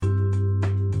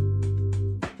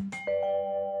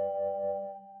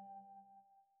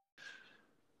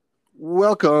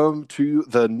Welcome to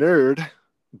the Nerd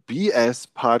BS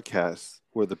podcast,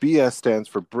 where the BS stands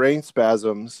for brain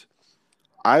spasms.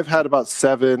 I've had about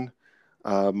 7.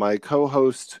 My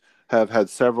co-hosts have had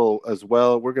several as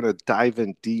well. We're going to dive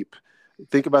in deep.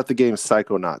 Think about the game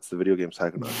Psychonauts, the video game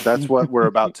Psychonauts. That's what we're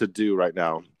about to do right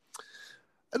now.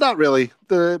 Not really.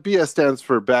 The BS stands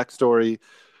for backstory.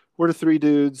 We're the 3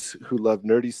 dudes who love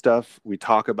nerdy stuff. We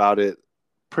talk about it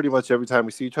pretty much every time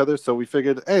we see each other. So we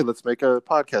figured, hey, let's make a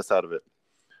podcast out of it.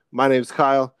 My name's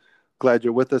Kyle. Glad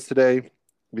you're with us today.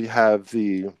 We have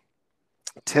the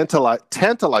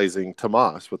tantalizing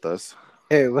Tomas with us.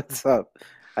 Hey, what's up?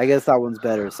 I guess that one's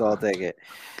better, so I'll take it.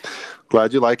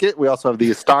 Glad you like it. We also have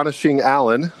the astonishing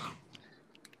Alan.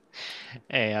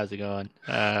 Hey, how's it going?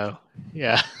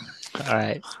 Yeah. All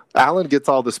right. Alan gets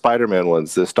all the Spider-Man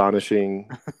ones. The astonishing,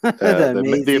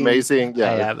 the amazing.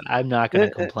 Yeah, I'm not going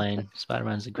to complain.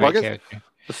 Spider-Man's a great character.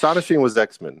 Astonishing was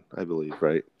X-Men, I believe,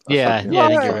 right? Yeah, I think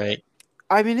you're right.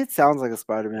 I mean, it sounds like a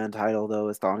Spider-Man title, though.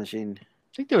 Astonishing.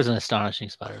 I think there was an astonishing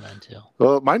Spider-Man too.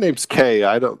 Well, my name's Kay.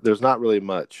 There's not really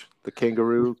much. The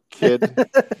Kangaroo Kid.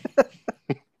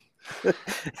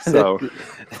 So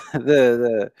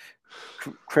the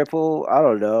cripple. I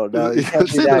don't know. No, you can't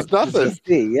do there's that.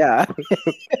 nothing. Yeah.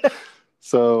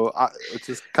 So it's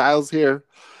just Kyle's here.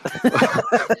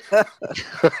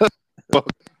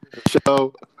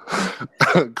 Show.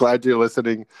 Glad you're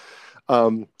listening.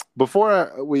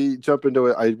 Before we jump into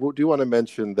it, I do want to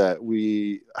mention that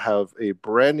we have a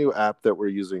brand new app that we're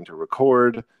using to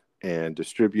record and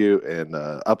distribute and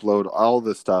upload all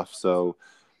this stuff. So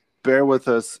bear with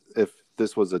us if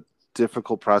this was a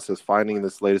difficult process finding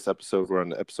this latest episode. We're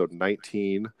on episode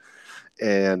 19,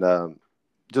 and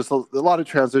just a lot of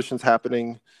transitions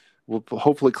happening. We'll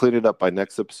hopefully clean it up by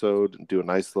next episode and do a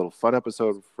nice little fun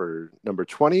episode for number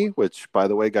 20, which, by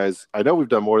the way, guys, I know we've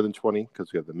done more than 20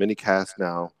 because we have the mini cast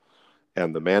now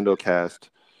and the Mando cast.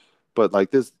 But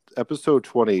like this episode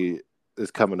 20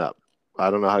 is coming up. I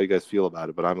don't know how you guys feel about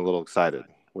it, but I'm a little excited.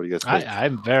 What do you guys think?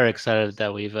 I'm very excited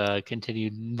that we've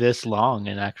continued this long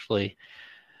and actually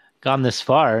gone this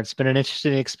far. It's been an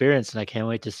interesting experience, and I can't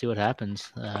wait to see what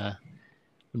happens when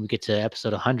we get to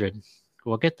episode 100.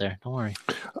 We'll get there. Don't worry.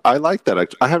 I like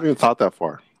that. I haven't even thought that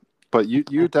far. But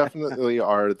you definitely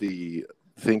are the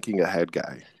thinking ahead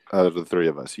guy out of the 3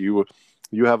 of us. You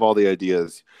have all the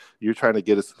ideas. You're trying to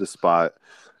get us to the spot,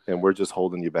 and we're just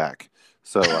holding you back.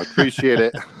 So I appreciate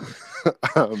it.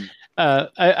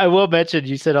 I will mention,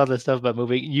 you said all this stuff about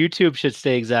moving. YouTube should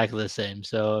stay exactly the same.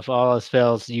 So if all else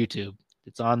fails, YouTube.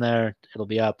 It's on there. It'll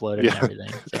be uploaded and everything.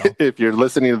 So. If you're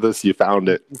listening to this, you found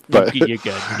it. But you're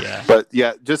good. Yeah. But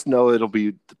yeah, just know it'll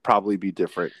probably be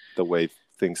different the way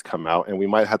things come out, and we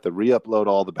might have to re-upload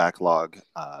all the backlog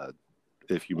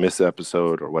if you miss an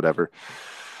episode or whatever.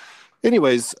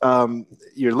 Anyways,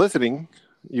 you're listening.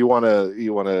 You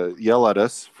wanna yell at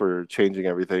us for changing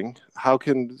everything. How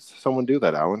can someone do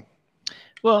that, Alan?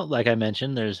 Well, like I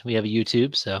mentioned, we have a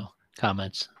YouTube, so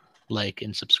comments, like,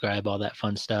 and subscribe, all that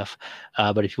fun stuff.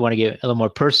 But if you want to get a little more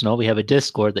personal, we have a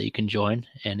Discord that you can join.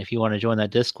 And if you want to join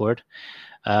that Discord,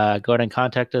 go ahead and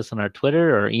contact us on our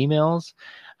Twitter or emails.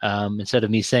 Instead of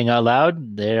me saying out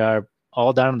loud, they are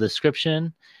all down in the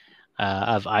description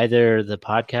of either the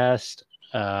podcast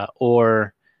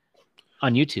or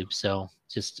on YouTube. So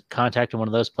just contact one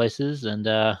of those places,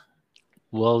 and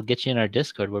we'll get you in our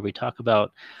Discord where we talk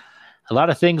about a lot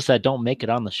of things that don't make it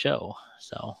on the show.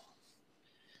 So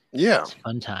yeah, it's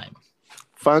fun time.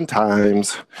 Fun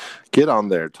times. Get on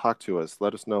there. Talk to us.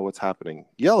 Let us know what's happening.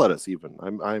 Yell at us even.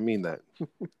 I mean that.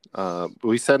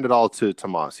 We send it all to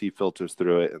Tomas. He filters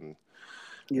through it and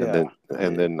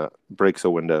then breaks a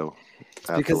window.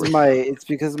 It's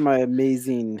because of my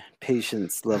amazing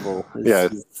patience level.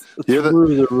 It's through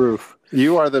the roof.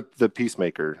 You are the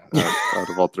peacemaker out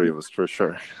of all 3 of us, for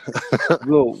sure.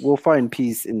 We'll find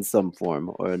peace in some form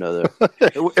or another.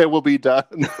 It will be done.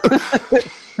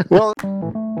 Well,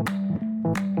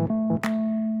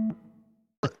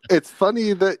 it's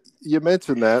funny that you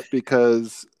mentioned that,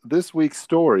 because this week's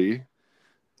story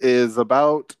is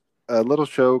about a little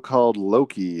show called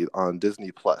Loki on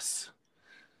Disney Plus,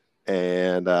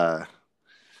 and there's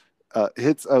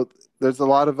a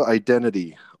lot of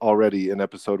identity already in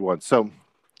episode 1. So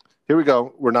here we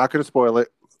go. We're not going to spoil it.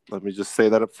 Let me just say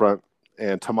that up front.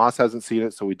 And Tomas hasn't seen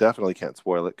it, so we definitely can't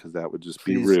spoil it because that would just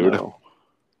be rude. No.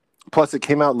 Plus, it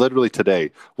came out literally today.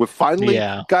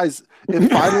 Guys, it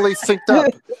finally synced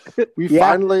up.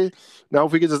 Finally, now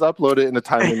if we could just upload it in a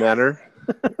timely manner,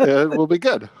 it will be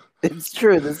good. It's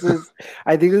true. Is this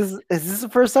the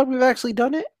first time we've actually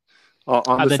done it?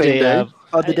 On the same day?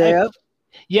 On the day of?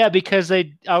 Yeah, because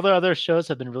all the other shows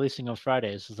have been releasing on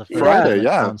Fridays. This is the first Friday, time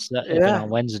yeah. it's been on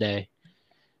Wednesday.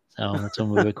 So that's when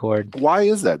we record. Why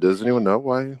is that? Does anyone know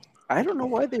why? I don't know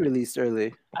why they released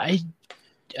early. I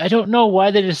don't know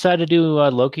why they decided to do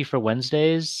Loki for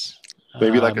Wednesdays.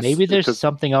 Maybe like maybe there's because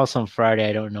something else on Friday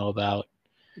I don't know about.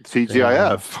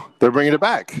 TGIF. They're bringing it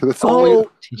back. That's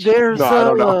there's no, I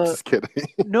don't know. I'm just kidding.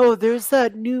 No, there's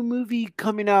that new movie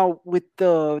coming out with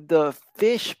the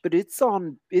fish, but it's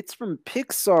from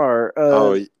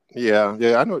Pixar. Yeah,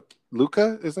 I know.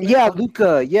 Luca, isn't it? Yeah,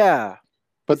 Luca. Yeah,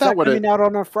 but is that coming out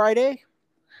on a Friday?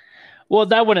 Well,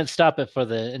 that wouldn't stop it for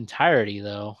the entirety,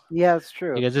 though. Yeah, it's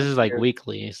true. Because this is like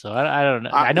weekly, so I don't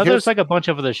know. I know there's like a bunch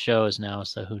of other shows now,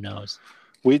 so who knows?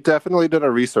 We definitely did our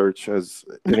research, as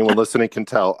anyone listening can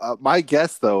tell. My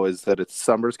guess, though, is that it's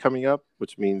summer's coming up,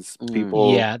 which means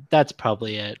people... Yeah, that's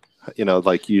probably it.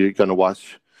 Like you're going to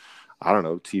watch, I don't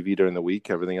know, TV during the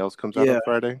week. Everything else comes out on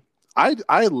Friday. I've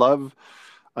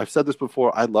said this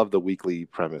before, I love the weekly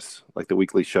premise, like the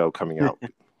weekly show coming out,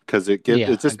 because it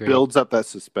just builds up that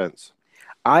suspense.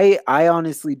 I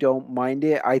honestly don't mind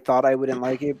it. I thought I wouldn't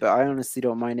like it, but I honestly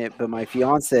don't mind it. But my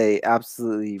fiance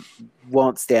absolutely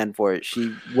won't stand for it.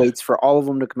 She waits for all of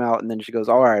them to come out, and then she goes,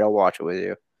 "All right, I'll watch it with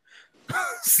you."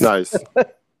 Nice.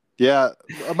 Yeah,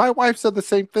 my wife said the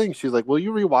same thing. She's like, "Will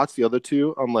you rewatch the other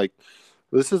two?" I'm like,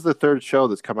 "This is the third show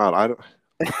that's come out.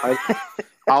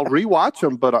 I'll rewatch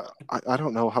them, but I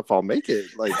don't know if I'll make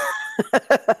it. Like,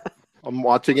 I'm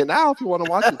watching it now. If you want to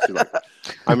watch it, she's like,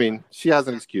 I mean, she has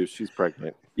an excuse. She's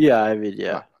pregnant. Yeah, I mean,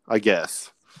 yeah, I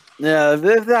guess. Yeah,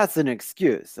 if that's an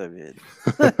excuse, I mean.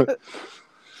 All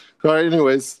right.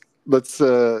 Anyways, let's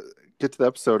get to the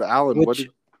episode. Alan,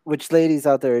 which ladies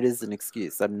out there? It is an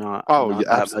excuse. I'm not. Oh,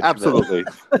 yeah, absolutely.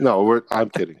 No, I'm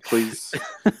kidding. Please,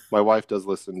 my wife does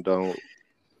listen. Don't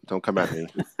come at me.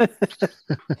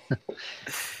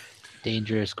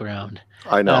 Dangerous ground.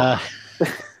 I know.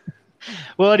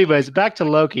 Well, anyways, back to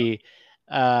Loki.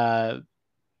 I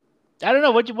don't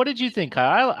know. What did you think,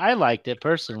 Kyle? I liked it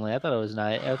personally. I thought it was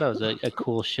nice. I thought it was a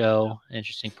cool show,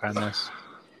 interesting premise.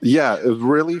 Yeah, a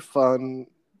really fun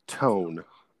tone.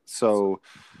 So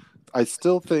I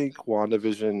still think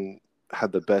WandaVision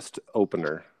had the best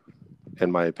opener,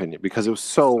 in my opinion, because it was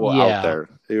so out there.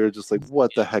 They were just like,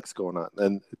 what the heck's going on?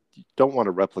 And you don't want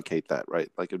to replicate that, right?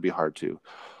 Like, it'd be hard to.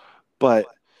 But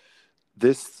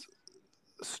this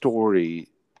story,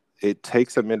 it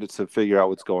takes a minute to figure out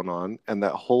what's going on, and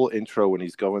that whole intro when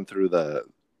he's going through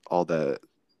what do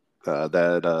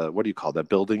you call that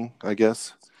building, I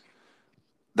guess,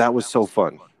 that was so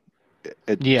fun.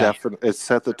 It definitely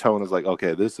set the tone as like,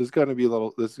 okay, this is going to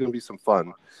be some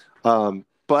fun.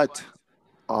 But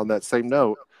on that same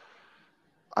note,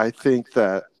 I think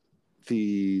that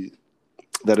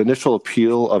that initial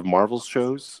appeal of Marvel's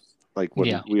shows, like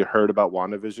when we heard about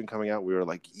WandaVision coming out, we were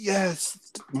like, yes,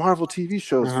 Marvel TV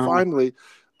shows, finally.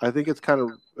 I think it's kind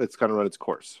of run its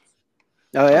course.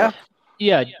 Oh, yeah?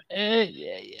 Yeah,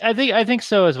 I think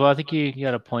so as well. I think you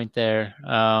got a point there.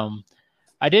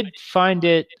 I did find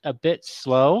it a bit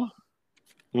slow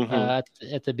at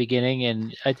the beginning,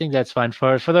 and I think that's fine.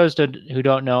 For those who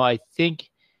don't know, I think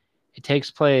it takes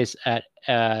place at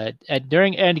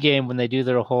during Endgame when they do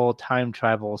their whole time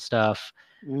travel stuff.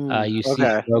 You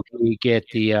see Loki get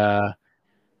the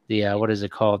what is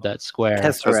it called, that square?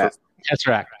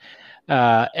 Tesseract.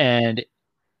 And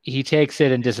he takes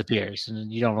it and disappears,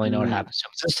 and you don't really know what happens to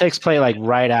him. So this takes place like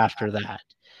right after that.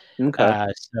 Okay.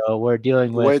 So we're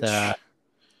dealing with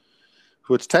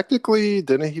which technically,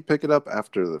 didn't he pick it up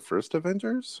after the first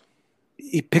Avengers?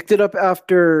 He picked it up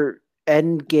after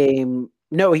Endgame.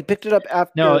 No, he picked it up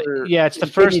after. No, yeah, it's the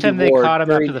first time they caught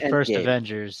him after the first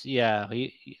Avengers. Yeah,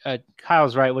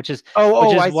 Kyle's right, which is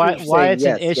why it's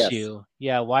an issue. Yes.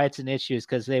 Yeah, why it's an issue is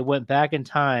because they went back in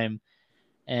time,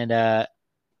 and I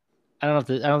don't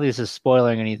think this is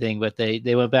spoiling anything, but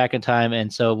they went back in time,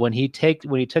 and so when he took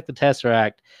the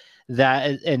Tesseract,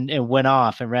 that and went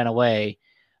off and ran away,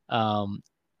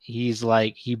 he's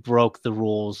like, he broke the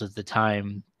rules of the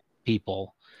time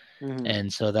people.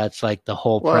 And so that's like the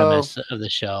whole premise of the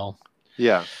show.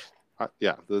 Yeah.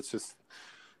 Let's just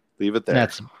leave it there.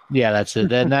 That's it.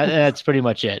 Then that's pretty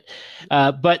much it.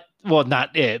 But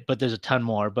not it, but there's a ton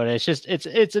more. But it's just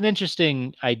it's an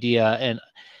interesting idea, and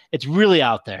it's really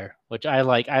out there, which I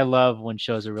like. I love when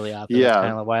shows are really out there. That's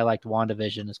kind of why I liked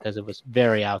WandaVision, is because it was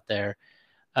very out there.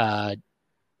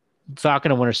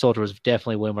 Falcon and Winter Soldier was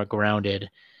definitely way more grounded,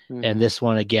 and this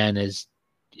one again is,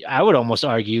 I would almost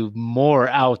argue, more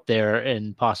out there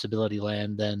in possibility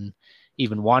land than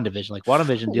even WandaVision. Like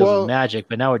WandaVision deals with magic,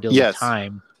 but now we're dealing with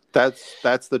time.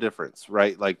 That's the difference,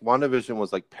 right? Like WandaVision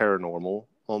was like paranormal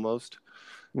almost.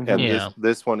 And Yeah.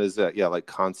 this one is like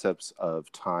concepts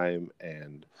of time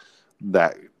and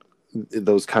that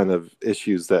those kind of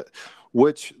issues that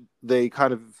which they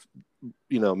kind of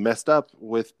messed up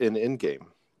with in Endgame,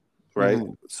 right?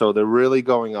 So they're really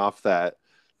going off that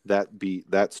beat,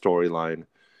 that storyline,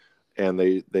 and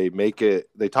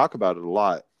they talk about it a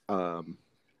lot.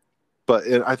 But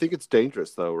I think it's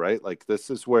dangerous though, right? Like this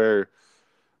is where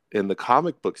in the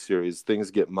comic book series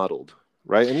things get muddled,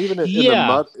 right? And even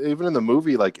even in the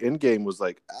movie, like Endgame was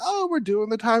like, oh, we're doing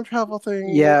the time travel thing.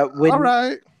 Yeah, all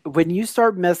right. When you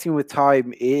start messing with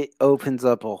time, it opens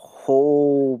up a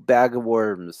whole bag of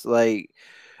worms. Like,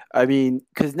 I mean,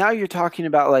 because now you're talking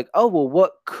about like, oh well,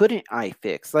 what couldn't I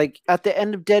fix? Like at the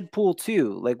end of Deadpool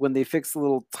 2, like when they fix the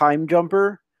little time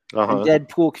jumper, and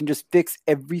Deadpool can just fix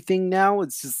everything now.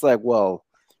 It's just like, well,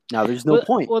 now there's no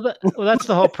point. Well, that's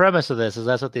the whole premise of this. Is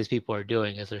that's what these people are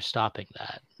doing? Is they're stopping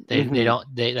that? They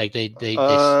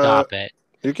stop it.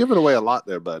 You're giving away a lot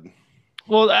there, bud.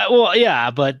 Well, yeah,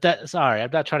 but sorry,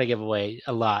 I'm not trying to give away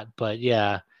a lot, but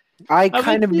yeah. I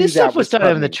kind of knew this that stuff was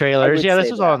done in the trailers. Yeah,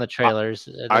 this was all in the trailers.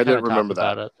 I didn't remember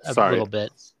that. A little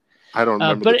bit. I don't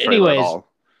remember but the trailer anyways,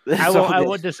 at all. I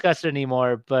won't discuss it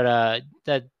anymore. But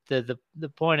that the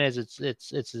point is,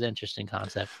 it's an interesting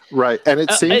concept, right? And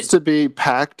it seems to be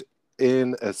packed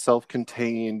in a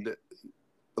self-contained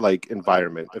like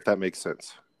environment, if that makes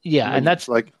sense. Yeah, and that's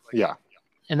like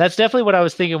and that's definitely what I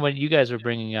was thinking when you guys were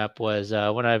bringing up was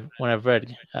when I've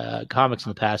read comics in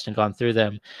the past and gone through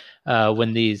them,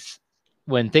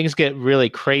 when things get really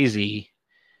crazy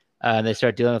and they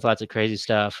start dealing with lots of crazy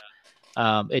stuff,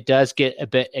 it does get a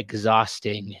bit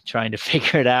exhausting trying to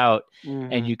figure it out,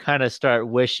 and you kind of start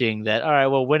wishing that, all right,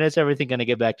 well, when is everything going to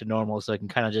get back to normal so I can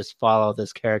kind of just follow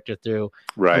this character through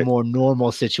a more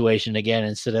normal situation again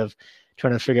instead of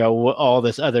trying to figure out all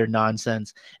this other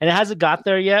nonsense. And it hasn't got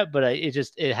there yet, but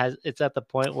it's at the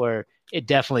point where it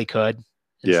definitely could.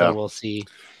 And so we'll see.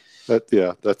 That's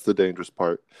the dangerous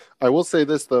part. I will say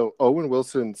this though, Owen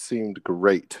Wilson seemed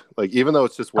great. Like even though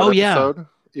it's just one episode,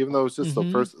 even though it's just the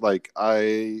first, like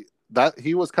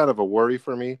he was kind of a worry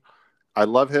for me. I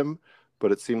love him,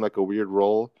 but it seemed like a weird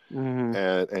role.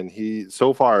 And he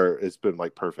so far it's been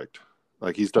like perfect.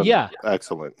 Like he's done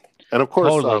excellent. And of course,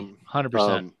 totally.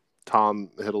 100%. Tom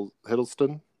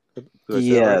Hiddleston.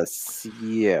 Yes.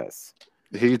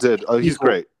 He did. Oh, he's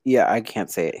great. Yeah, I can't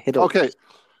say it. Okay.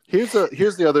 Here's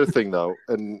the other thing though,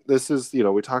 and this is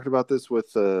we talked about this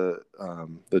with the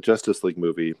Justice League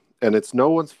movie, and it's no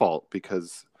one's fault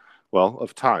because, well,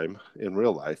 of time in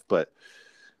real life, but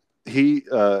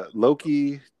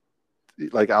Loki,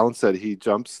 like Alan said, he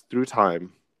jumps through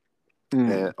time,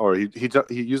 or he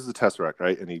uses the Tesseract,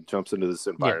 right, and he jumps into this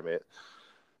environment.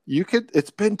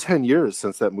 It's been 10 years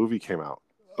since that movie came out,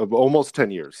 almost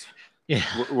 10 years. Yeah,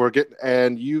 we're getting,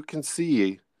 and you can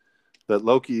see that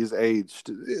Loki is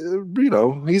aged.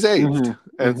 He's aged,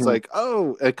 and it's like,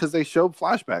 oh, because they showed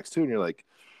flashbacks too, and you're like,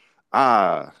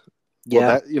 well,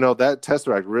 that that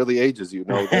Tesseract really ages you.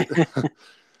 But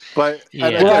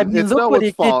again, well, I mean, it's look no what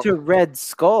one's it fault. did to Red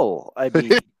Skull. I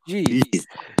mean, geez.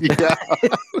 Yeah,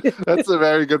 that's a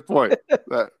very good point.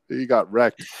 That he got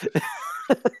wrecked.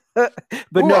 But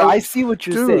no, I see what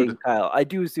you're saying, Kyle. I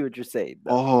do see what you're saying.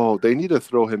 Oh, they need to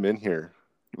throw him in here,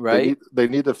 right? They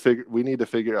need to figure. We need to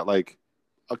figure out, like,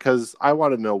 because I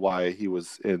want to know why he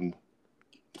was in.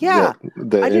 Yeah,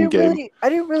 the end game. I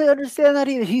didn't really understand that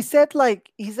either. He said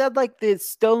like the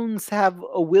stones have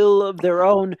a will of their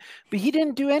own, but he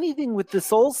didn't do anything with the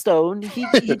Soul Stone. He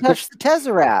touched the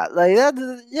Tesseract like that.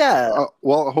 Yeah.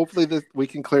 Well, hopefully we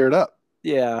can clear it up.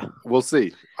 Yeah, we'll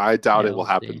see. I doubt it will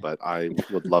happen, but I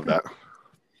would love that.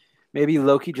 Maybe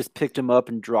Loki just picked him up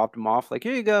and dropped him off. Like,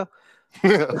 here you go.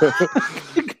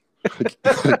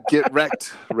 Get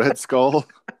wrecked, Red Skull.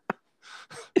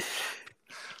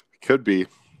 Could be.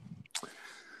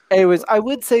 Anyways, I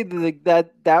would say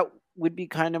that would be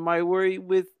kind of my worry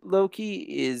with Loki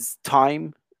is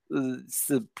time. It's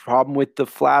the problem with the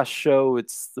Flash show.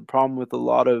 It's the problem with a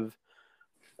lot of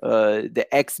the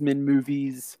X-Men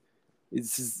movies.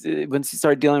 It's just, once you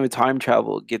start dealing with time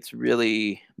travel, it gets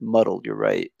really muddled. You're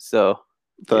right. So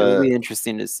it'll be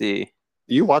interesting to see.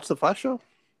 You watched the Flash show?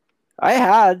 I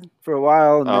had for a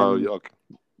while. And okay.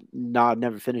 No, I've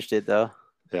never finished it though.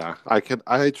 Yeah,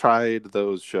 I tried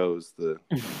those shows.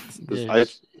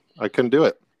 I couldn't do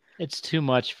it. It's too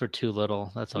much for too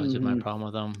little. That's always been my problem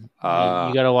with them.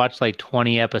 You got to watch like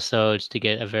 20 episodes to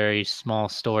get a very small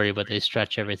story, but they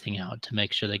stretch everything out to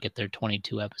make sure they get their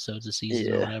 22 episodes a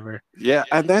season or whatever. Yeah,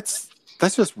 and that's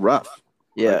just rough.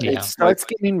 Yeah, it starts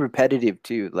getting repetitive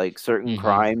too. Like certain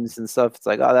crimes and stuff. It's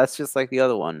like, oh, that's just like the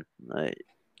other one. Like,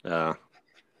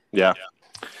 yeah.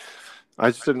 I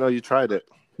just didn't know you tried it.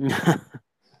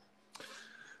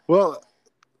 Well,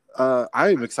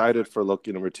 I'm excited for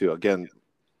Loki #2. Again,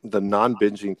 the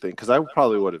non-binging thing, because I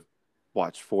probably would have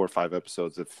watched 4 or 5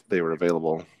 episodes if they were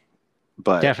available.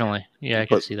 But Definitely. Yeah, I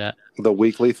can see that. The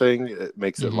weekly thing, it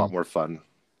makes it a lot Mhm. more fun.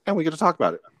 And we get to talk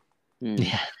about it.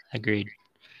 Yeah, agreed.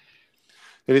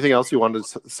 Anything else you wanted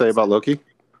to say about Loki?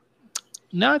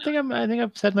 No, I think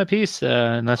I've said my piece.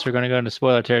 Unless we're going to go into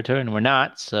spoiler territory, and we're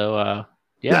not. So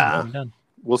yeah, I'm done.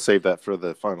 We'll save that for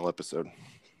the final episode.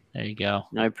 There you go.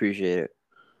 I appreciate it.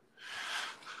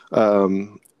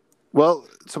 Well,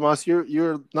 Tomas,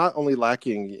 you're not only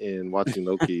lacking in watching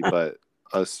Loki, but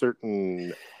a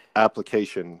certain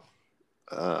application,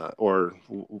 or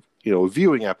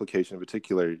viewing application in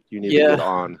particular, you need to get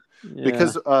on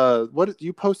because what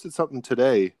you posted something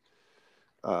today,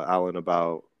 Alan,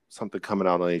 about something coming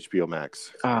out on HBO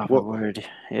Max. Oh, what word!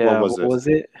 Yeah, what was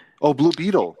it? Oh, Blue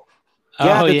Beetle.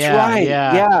 Yeah, Oh, that's yeah, right.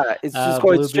 Yeah, it's just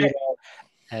going Blue straight.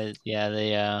 They're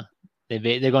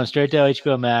going straight to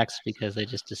HBO Max because they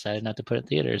just decided not to put it in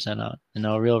theaters, and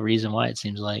no real reason why, it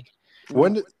seems like.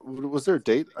 When was there a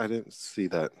date? I didn't see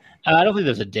that. I don't think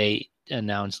there's a date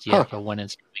announced yet for when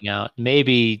it's coming out.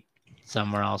 Maybe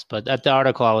somewhere else, but at the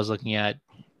article I was looking at,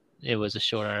 it was a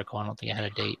short article. I don't think it had a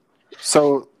date.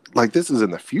 So, like, this is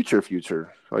in the future.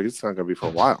 Like, it's not going to be for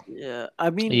a while. Yeah, I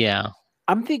mean, yeah.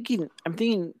 I'm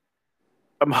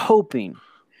hoping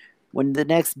when the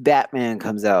next Batman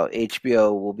comes out,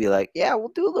 HBO will be like, yeah, we'll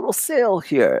do a little sale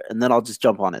here, and then I'll just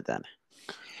jump on it then.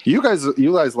 You guys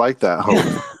like that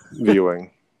home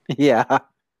viewing. Yeah.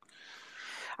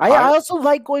 I also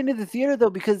like going to the theater though,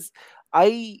 because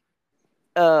we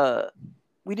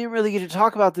didn't really get to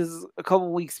talk about this a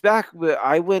couple weeks back, but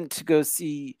I went to go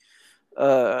see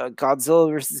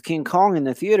Godzilla versus King Kong in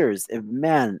the theaters, and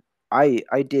man, I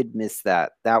did miss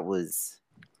that. That was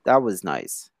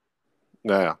nice.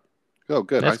 Yeah. Oh,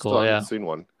 good. That's I still cool, haven't seen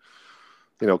one.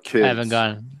 Kids. I haven't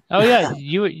gone. Oh yeah,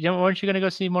 you weren't you gonna go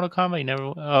see Mortal Kombat? You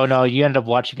never. Oh no, you ended up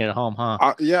watching it at home,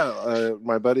 huh?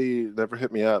 My buddy never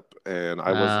hit me up, and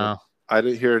I wasn't. I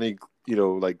didn't hear any,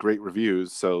 like great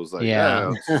reviews, so I was like,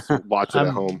 let's watch it at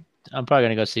home. I'm probably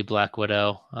gonna go see Black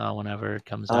Widow whenever it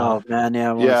comes out. Oh man,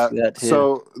 yeah, I want to see that too.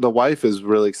 So the wife is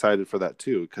really excited for that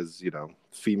too, because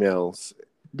female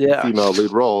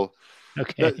lead role.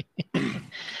 Okay.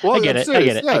 Well, I get it. I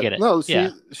get it. No,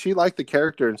 she liked the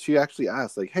character, and she actually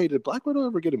asked, like, "Hey, did Black Widow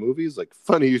ever get a movie?" It's like,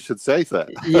 funny you should say that.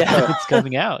 Yeah, it's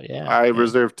coming out. Yeah, I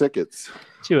reserved tickets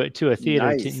to a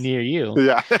theater near you.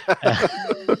 Yeah.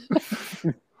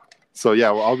 So yeah,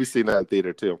 well, I'll be seeing that in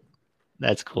theater too.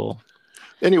 That's cool.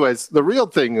 Anyways, the real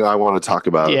thing I want to talk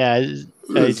about. Yeah, you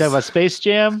talking about Space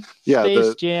Jam? Yeah,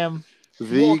 Space Jam.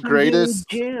 The greatest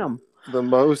jam. The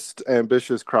most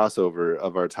ambitious crossover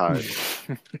of our time.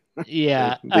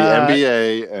 Yeah. The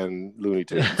NBA and Looney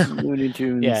Tunes. Looney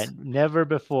Tunes. Yeah, never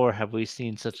before have we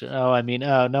seen such a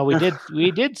no,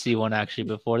 we did see one actually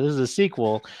before. This is a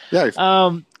sequel. Yeah.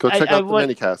 Go check out the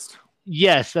minicast.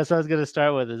 Yes, that's what I was gonna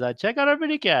start with, is check out our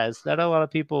minicast. That a lot of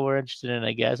people were interested in,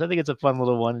 I guess. I think it's a fun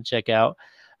little one to check out.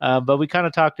 But we kind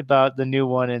of talked about the new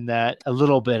one in that a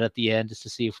little bit at the end, just to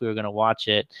see if we were gonna watch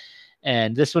it.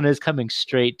 And this one is coming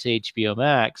straight to HBO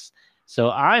Max. So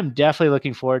I'm definitely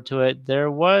looking forward to it. I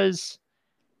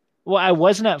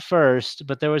wasn't at first,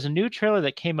 but there was a new trailer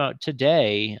that came out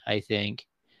today, I think.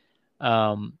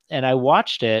 And I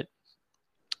watched it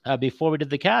before we did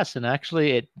the cast, and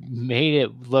actually it made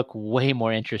it look way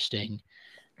more interesting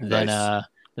than the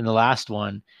last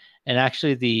one. And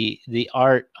actually the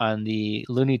art on the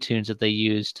Looney Tunes that they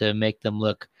use to make them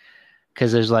look,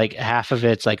 because there's like half of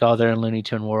it's like, oh, they're in Looney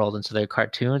Tune world, and so they're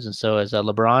cartoons, and so is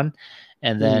LeBron,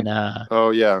 and then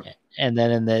and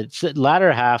then in the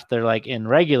latter half they're like in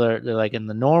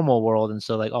the normal world, and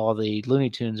so like all the Looney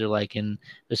Tunes are like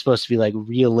they're supposed to be like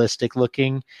realistic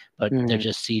looking, but they're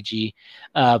just CG,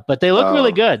 but they look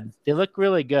really good. They look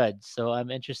really good, so I'm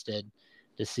interested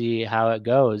to see how it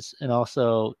goes. And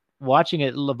also watching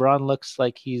it, LeBron looks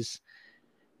like he's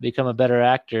become a better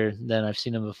actor than I've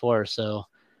seen him before, so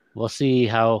we'll see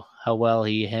how well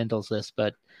he handles this.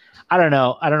 But I don't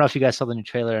know if you guys saw the new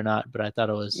trailer or not, but I thought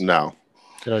it was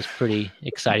pretty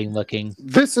exciting looking.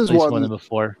 This is more than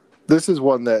before. This is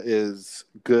one that is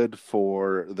good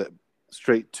for the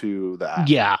straight to the app.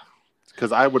 Yeah,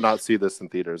 because I would not see this in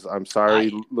theaters. I'm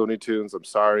sorry, Looney Tunes. I'm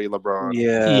sorry, LeBron.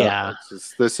 Yeah.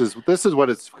 This is what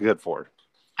it's good for.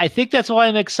 I think that's why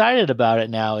I'm excited about it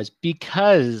now, is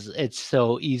because it's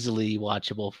so easily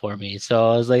watchable for me.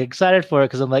 So I was like excited for it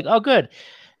because I'm like, oh, good.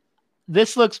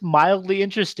 This looks mildly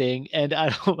interesting, and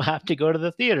I don't have to go to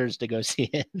the theaters to go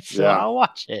see it. So I'll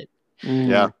watch it.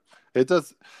 Yeah, it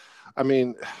does. I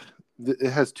mean,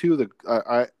 it has two of the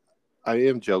I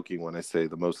am joking when I say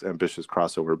the most ambitious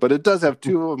crossover, but it does have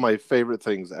two of my favorite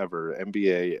things ever,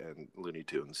 NBA and Looney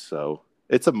Tunes. So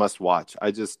it's a must watch.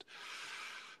 I just,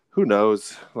 who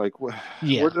knows? Like,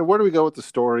 Yeah. where do we go with the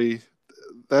story?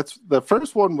 That's the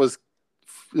first one was,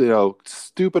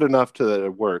 stupid enough that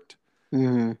it worked.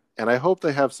 Mm-hmm. And I hope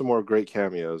they have some more great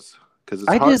cameos because it's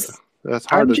hard. That's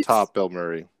hard to top Bill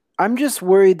Murray. I'm just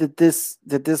worried that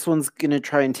this one's gonna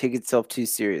try and take itself too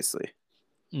seriously.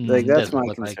 Like that's my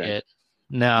concern. Like it.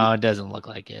 No, it doesn't look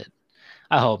like it.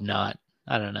 I hope not.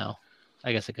 I don't know.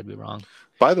 I guess I could be wrong.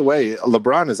 By the way,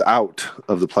 LeBron is out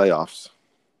of the playoffs.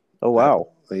 Oh wow.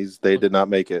 They did not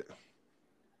make it.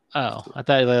 Oh, I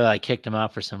thought they kicked him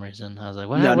out for some reason. I was like,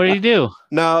 what did he do?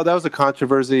 No, that was a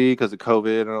controversy because of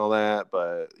COVID and all that.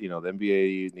 But the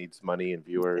NBA needs money and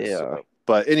viewers. Yeah. So.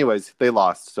 But anyways, they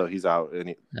lost, so he's out,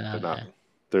 and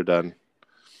they're done.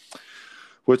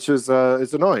 Which is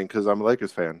annoying because I'm a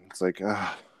Lakers fan. It's like,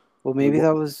 well, maybe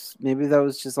that was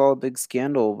just all a big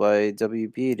scandal by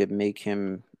WB to make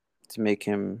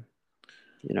him,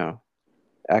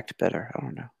 act better. I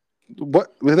don't know.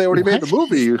 What? They already made the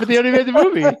movie. But they already made the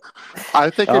movie. I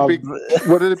think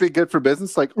wouldn't it be good for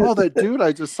business? Like, that dude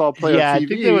I just saw play on TV. I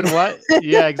think they would what?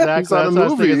 Yeah, exactly. That's what I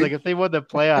was thinking. Like, if they won the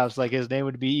playoffs, his name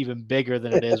would be even bigger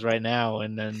than it is right now.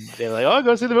 And then they're like, "Oh,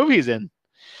 go see the movie he's in."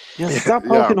 Yeah, stop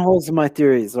poking holes in my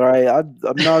theories. All right, I'm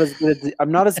not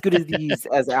as good at these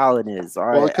as Alan is. All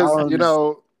right, well,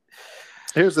 because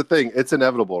here's the thing: it's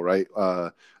inevitable, right?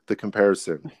 The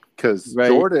comparison, because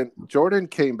Jordan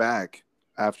came back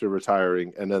after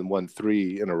retiring and then won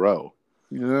 3 in a row.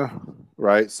 Yeah.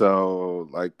 Right. So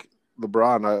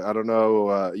LeBron, I don't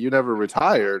know. You never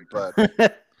retired, but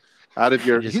out of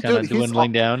your he's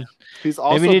dwindling down. He's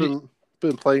also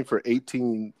been playing for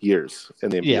 18 years in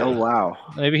the NBA. Yeah. Oh wow.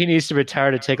 Maybe he needs to retire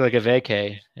to take a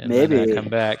vacay and then come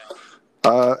back.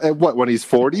 And when he's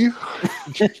 40?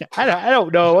 I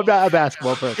don't know. I'm not a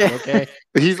basketball person. Okay.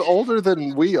 He's older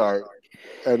than we are.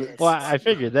 And I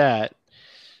figured that.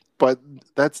 But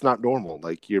that's not normal.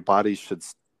 Like your body should,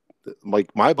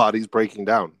 my body's breaking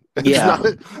down. Yeah,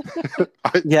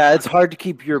 it's hard to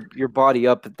keep your body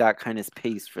up at that kind of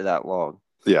pace for that long.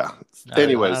 Yeah.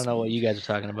 Anyways, I don't know what you guys are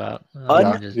talking about.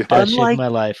 Unlike my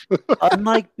life,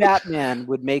 unlike Batman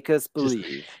would make us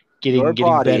believe, getting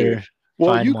better.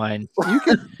 Well, fine wine.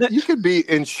 You can be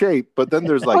in shape, but then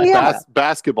there's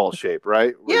basketball shape,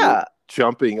 right? Where you're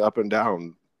jumping up and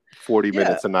down 40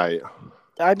 minutes a night.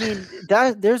 I mean,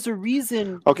 there's a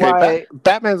reason. Okay, why...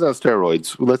 Batman's on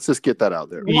steroids. Let's just get that out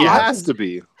there. He has to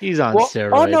be. He's on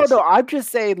steroids. Oh no! I'm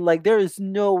just saying, there is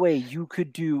no way you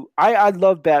could do. I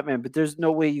love Batman, but there's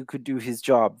no way you could do his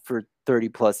job for 30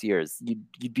 plus years.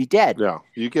 You'd be dead. Yeah,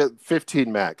 you get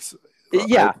 15 max.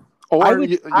 Yeah, or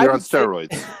you're on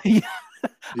steroids. You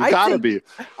gotta be.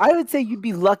 I would say you'd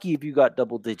be lucky if you got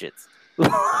double digits.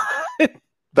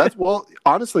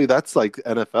 Honestly, that's like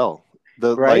NFL.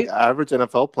 The average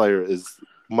NFL player is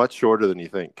much shorter than you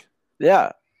think.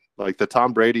 Yeah. Like the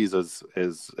Tom Brady's it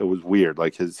was weird.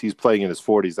 Like he's playing in his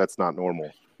 40s. That's not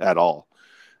normal at all.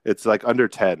 It's like under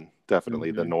 10, definitely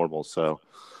the normal. So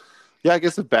yeah, I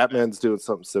guess if Batman's doing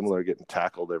something similar, getting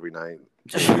tackled every night.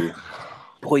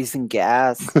 Poison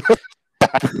gas.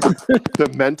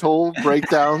 The mental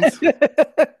breakdowns.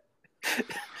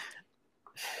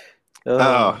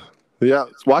 Yeah.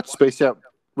 Watch Space Jam.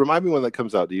 Remind me when that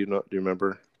comes out. Do you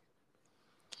remember?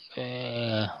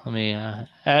 Let me.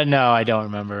 No, I don't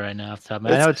remember right now. Off the top.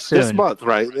 I know it's soon. This month,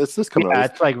 right? It's this coming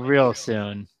out. Yeah, it's real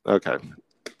soon. Okay,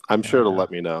 I'm sure it'll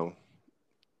let me know.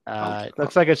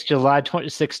 Looks like it's July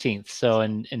 16th, so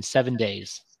in 7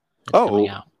 days. It's coming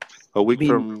out. A week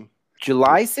from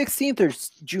July 16th or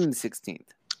June 16th?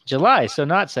 July, so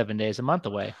not 7 days, a month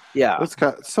away. Yeah, it's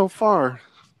so far.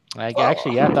 I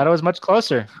thought it was much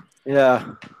closer.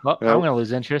 Yeah. Well, I'm gonna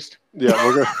lose interest. Yeah,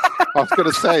 I was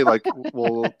gonna say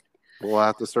we'll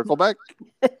have to circle back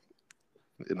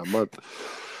in a month.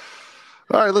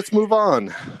 All right, let's move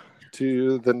on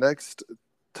to the next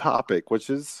topic,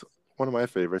 which is one of my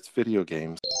favorites: video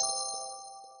games.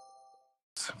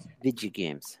 Video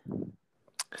games.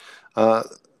 You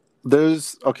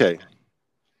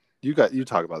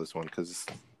talk about this one because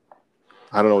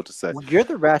I don't know what to say. Well, you're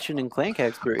the Ratchet and Clank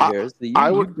expert here.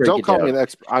 Don't call me an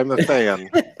expert. I'm a fan.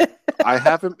 I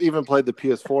haven't even played the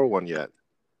PS4 one yet.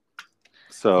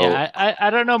 So yeah, I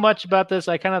don't know much about this.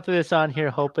 I kind of threw this on here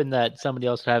hoping that somebody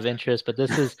else would have interest, but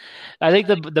this is, I think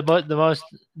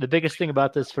the biggest thing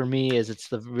about this for me is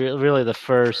it's really the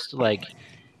first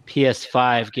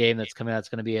PS5 game that's coming out. It's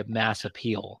going to be a mass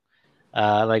appeal.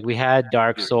 We had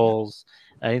Dark Souls.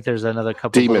 I think there's another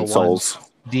couple Demon Souls.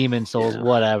 Demon Souls, Yeah.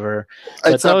 whatever.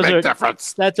 But It's a big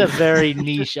difference. That's a very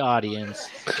niche audience,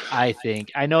 I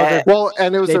think. I know that Well,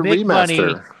 and it was they a make money.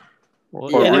 remaster.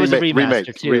 Well, Or and it was a remake,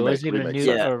 remaster too. It wasn't even a new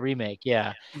sorry. or a remake.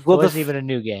 Yeah, Well, it wasn't even a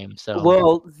new game. So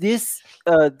well, this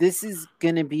is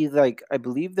gonna be like, I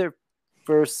believe, their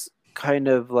first kind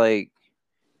of like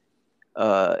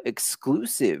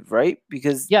exclusive, right?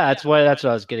 Because yeah, that's what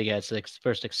I was getting at. It's the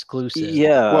first exclusive.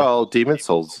 yeah, Well, Demon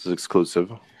Souls is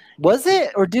exclusive. was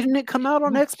it, or didn't it come out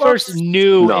on Xbox? First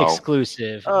new No.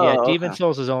 exclusive. Oh, Yeah, Demon okay.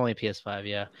 Souls is only PS5.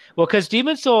 Yeah. Well, because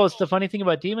Demon Souls, the funny thing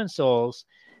about Demon Souls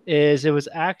is it was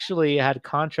actually had a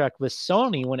contract with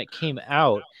Sony when it came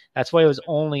out. That's why it was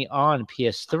only on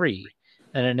PS3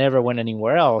 and it never went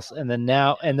anywhere else. And then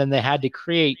they had to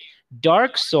create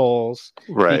Dark Souls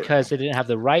Right. because they didn't have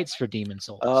the rights for Demon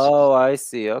Souls. Oh, I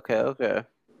see. Okay.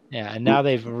 Yeah, and now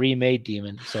they've remade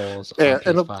Demon Souls on And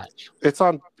PS5.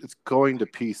 it's going to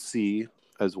PC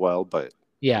as well, but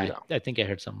Yeah, you know. I think I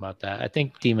heard something about that. I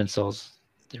think Demon Souls,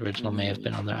 the original, may have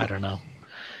been on there. I don't know.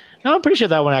 No, I'm pretty sure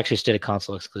that one actually stayed a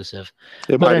console exclusive.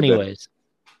 It But might have been. anyways,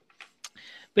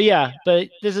 but yeah, but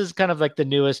this is kind of like the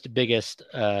newest, biggest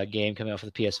game coming out for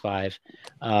the PS5.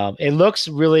 It looks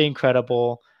really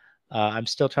incredible. I'm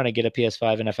still trying to get a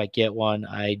PS5, and if I get one,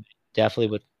 I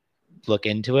definitely would look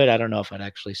into it. I don't know if I'd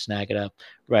actually snag it up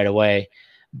right away,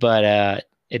 but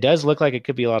it does look like it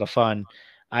could be a lot of fun.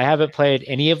 I haven't played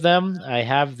any of them. I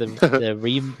have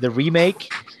the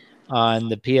remake on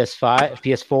the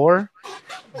PS4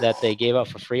 that they gave out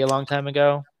for free a long time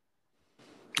ago.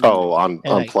 Oh, on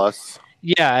Plus.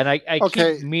 Yeah, and I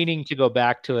Okay. keep meaning to go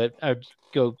back to it or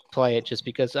go play it just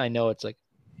because I know it's like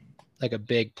a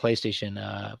big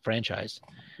PlayStation franchise,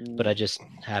 but I just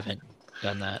haven't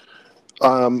done that.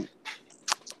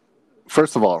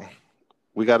 First of all,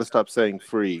 we got to stop saying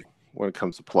free when it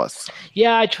comes to Plus.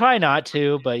 Yeah, I try not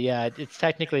to, but yeah, it's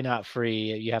technically not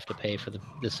free. You have to pay for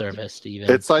the service to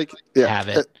even It's like have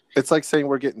it. It's like saying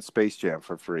we're getting Space Jam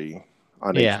for free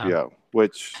on Yeah. HBO,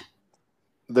 which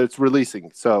that's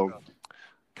releasing. So,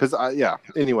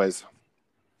 anyways,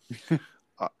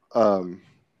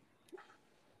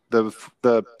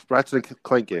 the Ratchet and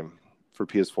Clank game for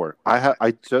PS4.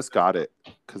 I just got it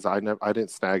because I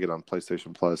didn't snag it on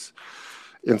PlayStation Plus,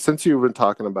 and since you've been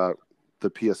talking about the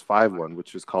PS5 one,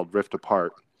 which is called Rift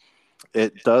Apart,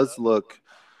 it does look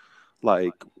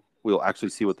like we'll actually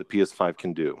see what the PS5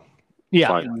 can do. Yeah.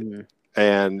 Finally.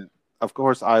 And of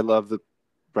course, I love the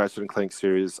Ratchet and Clank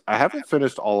series. I haven't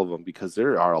finished all of them because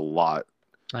there are a lot.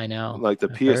 I know. Like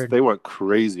they went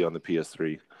crazy on the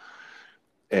PS3,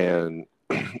 and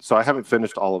so I haven't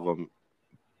finished all of them.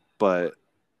 But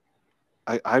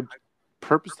I'm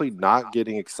purposely not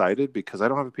getting excited because I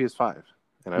don't have a PS5,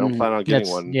 and I don't plan on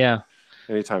getting one. Yeah.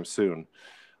 Anytime soon.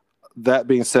 That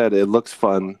being said, it looks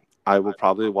fun. I will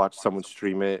probably watch someone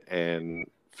stream it and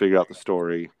figure out the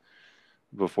story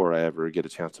before I ever get a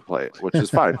chance to play it, which is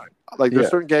fine. Like there's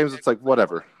certain games, it's like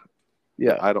whatever.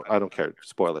 Yeah, I don't care.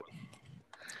 Spoil it.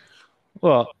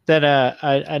 Well, then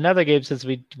another game, since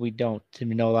we don't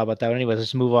know a lot about that one anyways,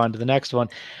 let's move on to the next one.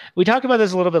 We talked about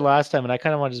this a little bit last time, and I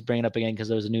kind of want to just bring it up again because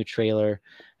there was a new trailer,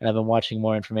 and I've been watching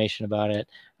more information about it.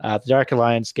 The Dark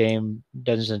Alliance game,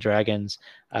 Dungeons and Dragons.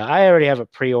 I already have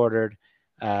it pre-ordered.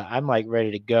 I'm like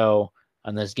ready to go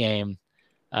on this game.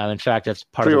 In fact, that's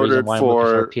part of the reason why I'm looking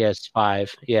for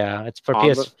PS5. Yeah, it's for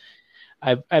PS.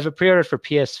 I have it pre-ordered for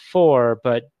PS4,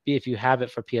 but if you have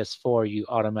it for PS4, you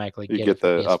automatically get it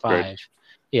for the PS5. upgrade.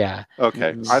 Yeah.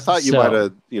 Okay. I thought you might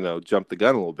have, jumped the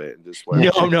gun a little bit and just went.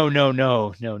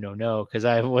 No. Because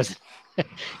I wasn't.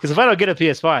 Because if I don't get a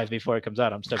PS5 before it comes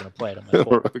out, I'm still gonna play it on my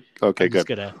phone. Okay, I'm good.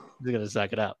 Just gonna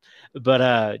suck it up.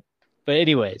 But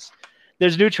anyways,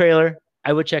 there's a new trailer.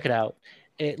 I would check it out.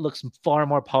 It looks far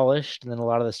more polished than a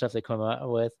lot of the stuff they come out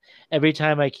with. Every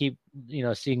time I keep,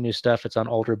 seeing new stuff, it's on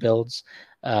older builds.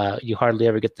 You hardly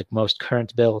ever get the most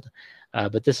current build.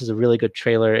 But this is a really good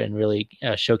trailer and really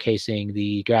showcasing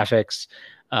the graphics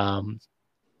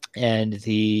and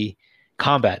the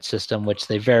combat system, which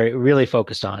they really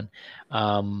focused on.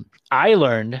 I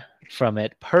learned from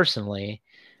it personally,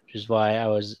 which is why I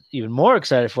was even more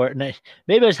excited for it. And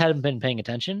maybe I just hadn't been paying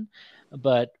attention,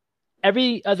 but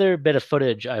every other bit of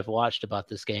footage I've watched about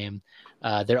this game,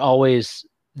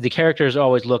 the characters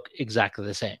always look exactly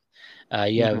the same.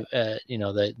 You have,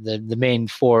 the main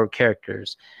four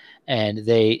characters, and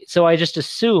so I just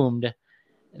assumed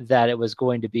that it was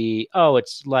going to be,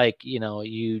 it's like,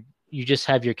 you just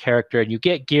have your character and you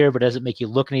get gear, but it doesn't make you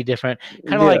look any different.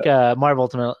 Kind of like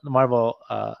Marvel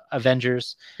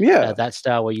Avengers, that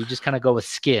style where you just kind of go with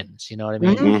skins. You know what I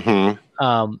mean?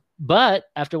 Mm-hmm. But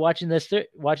after watching this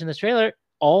trailer,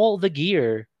 all the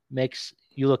gear makes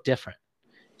you look different.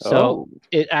 So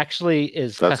it actually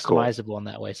is That's customizable in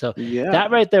that way. So Yeah.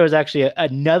 that right there was actually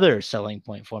another selling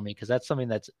point for me, because that's something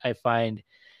that's I find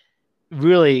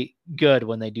really good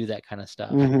when they do that kind of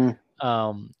stuff.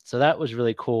 So that was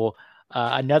really cool.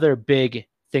 Another big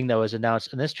thing that was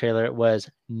announced in this trailer was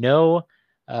no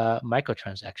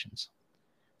microtransactions.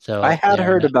 So I had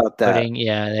heard about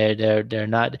that. They're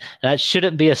not. That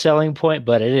shouldn't be a selling point,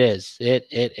 but it is. It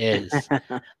is.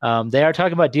 They are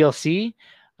talking about DLC,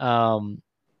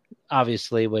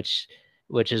 obviously, which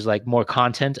is like more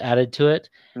content added to it,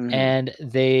 and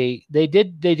they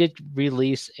did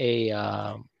release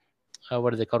a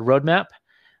what are they called, roadmap.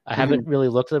 I haven't really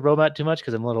looked at the roadmap too much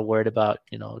because I'm a little worried about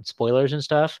spoilers and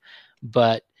stuff.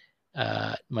 But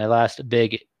my last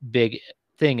big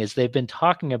thing is they've been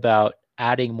talking about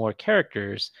adding more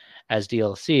characters as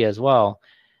DLC as well,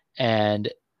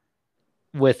 and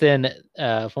within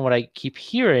from what I keep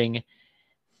hearing,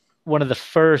 one of the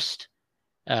first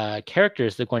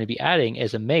characters they're going to be adding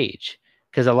is a mage,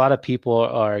 because a lot of people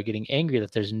are getting angry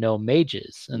that there's no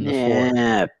mages in the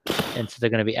fourth, and so they're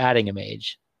going to be adding a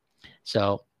mage.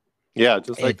 So yeah,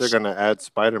 just like they're going to add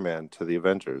Spider-Man to the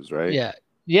Avengers, right?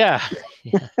 Yeah.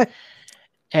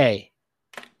 Hey,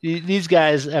 these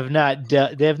guys have not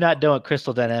done what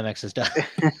Crystal Dynamics has done.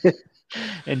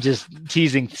 And just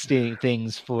teasing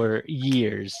things for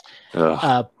years.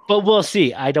 But we'll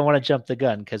see. I don't want to jump the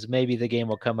gun, because maybe the game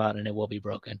will come out and it will be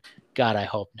broken. God, I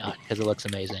hope not, because it looks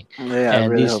amazing. Yeah, I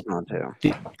really hope not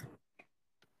too.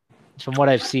 From what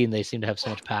I've seen, they seem to have so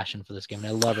much passion for this game, and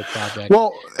I love a project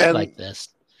like this.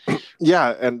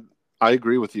 Yeah, and I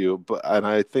agree with you, and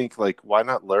I think, like, why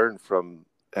not learn from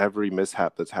every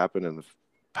mishap that's happened in the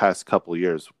past couple of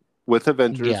years with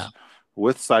Avengers,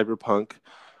 with Cyberpunk,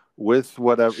 with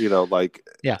whatever, like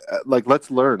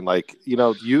let's learn,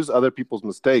 use other people's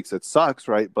mistakes. It sucks,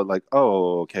 right? But like,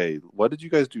 oh, okay, what did you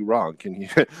guys do wrong? Can you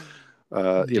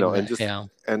and just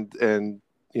and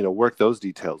work those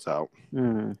details out.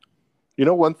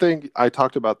 One thing I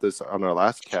talked about this on our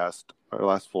last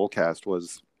full cast,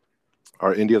 was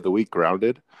our Indie of the Week,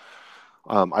 Grounded.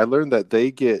 I learned that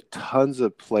they get tons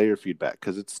of player feedback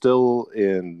because it's still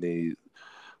in the,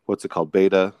 what's it called,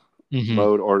 beta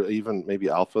mode, or even maybe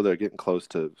alpha. They're getting close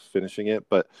to finishing it,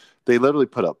 but they literally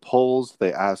put up polls.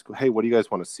 They ask, hey, what do you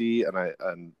guys want to see?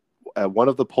 And one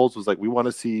of the polls was like, we want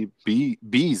to see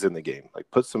bees in the game, like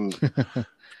put some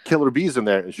killer bees in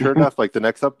there. And sure enough, like the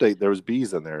next update, there was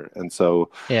bees in there. And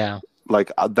so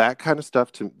like that kind of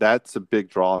stuff, that's a big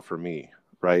draw for me,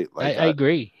 right? Like I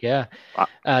agree.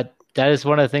 That is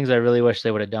one of the things I really wish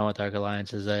they would have done with Dark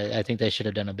Alliance. Is I think they should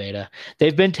have done a beta.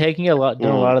 They've been doing a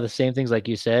lot of the same things, like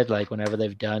you said, like whenever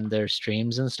they've done their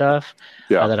streams and stuff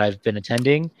that I've been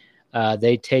attending,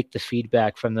 they take the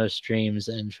feedback from those streams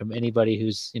and from anybody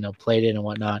who's played it and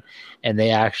whatnot, and they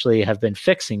actually have been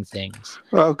fixing things.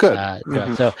 Oh, good.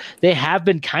 So they have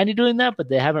been kind of doing that, but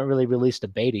they haven't really released a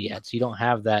beta yet, so you don't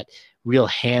have that real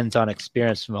hands-on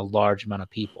experience from a large amount of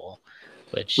people,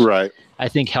 which I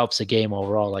think helps the game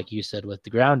overall. Like you said with the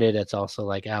Grounded, it's also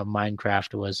like how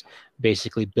Minecraft was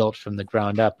basically built from the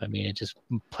ground up. I mean, it just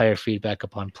player feedback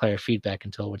upon player feedback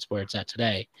until it's where it's at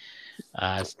today.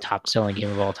 It's top selling game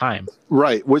of all time.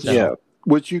 Right.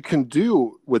 Which you can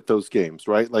do with those games,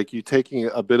 right? Like you taking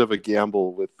a bit of a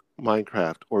gamble with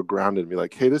Minecraft or Grounded and be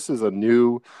like, hey, this is a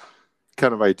new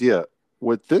kind of idea.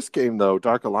 With this game, though,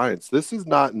 Dark Alliance, this is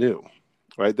not new,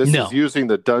 right? This is using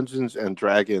the Dungeons and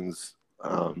Dragons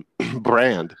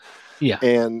brand,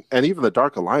 and even the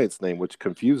Dark Alliance name, which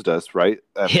confused us, right,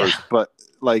 at first. But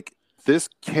like, this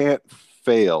can't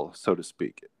fail, so to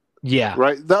speak.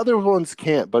 Right. The other ones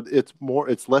can't, but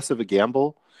it's less of a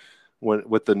gamble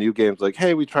with the new games. Like,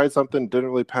 hey, we tried something, didn't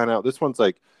really pan out. This one's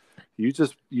like,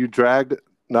 you dragged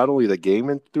not only the game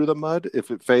in through the mud if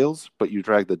it fails, but you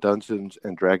drag the Dungeons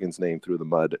and Dragons name through the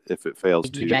mud if it fails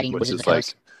too, which is like,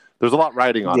 there's a lot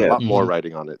riding on it, a lot more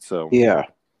riding on it. So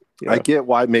I get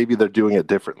why maybe they're doing it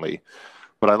differently,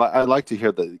 but I like to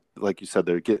hear that, like you said,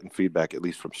 they're getting feedback at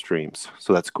least from streams,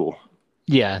 so that's cool.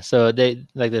 Yeah, so they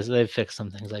like this. They've fixed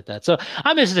some things like that. So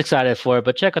I'm just excited for it.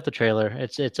 But check out the trailer.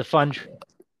 It's a fun.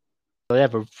 They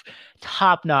have a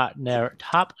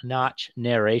top-notch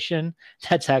narration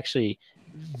that's actually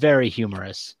very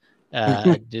humorous.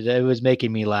 It was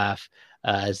making me laugh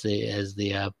as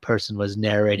the person was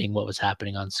narrating what was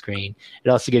happening on screen. It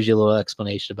also gives you a little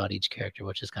explanation about each character,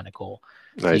 which is kind of cool.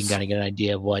 Nice. So you can kind of get an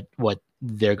idea of what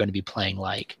they're going to be playing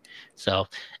like. So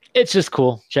it's just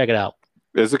cool. Check it out.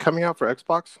 Is it coming out for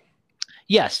Xbox?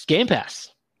 Yes, Game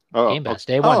Pass. Game Pass,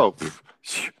 day one. Oh,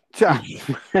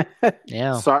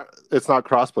 yeah. Sorry, it's not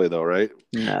crossplay though, right?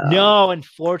 No,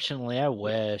 unfortunately, I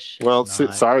wish. Well,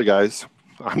 sorry guys.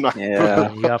 I'm not.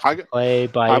 Yeah. You have to play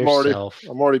by yourself.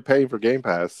 I'm already paying for Game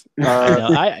Pass. I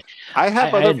know. I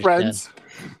have I other understand.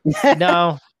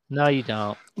 friends. No, you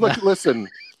don't. Look, listen.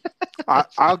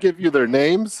 I'll give you their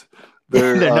names,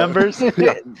 Their numbers,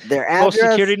 yeah, Their social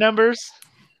address. security numbers.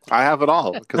 I have it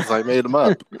all because I made them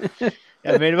up.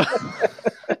 I made them.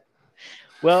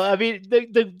 Well, I mean,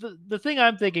 the thing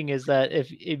I'm thinking is that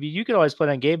if you could always play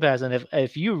it on Game Pass, and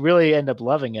if you really end up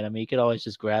loving it, I mean, you could always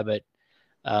just grab it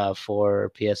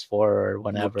for PS4 or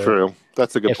whenever. True,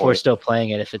 that's a good if point. We're still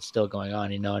playing it, if it's still going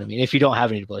on, you know what I mean? If you don't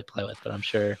have any to really play with, but I'm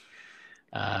sure.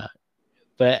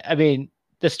 But I mean,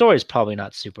 the story is probably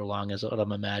not super long, is what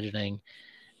I'm imagining.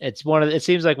 It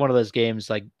seems like one of those games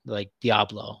like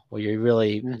Diablo, where you're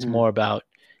really it's more about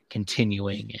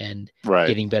continuing and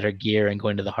getting better gear and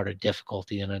going to the harder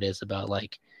difficulty than it is about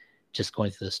like just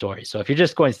going through the story. So if you're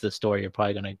just going through the story, you're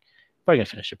probably gonna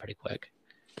finish it pretty quick.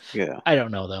 Yeah. I don't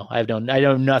know though. I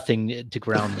know nothing to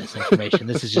ground this information.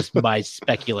 This is just my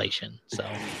speculation. So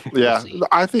yeah, we'll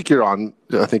I think you're on.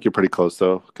 I think you're pretty close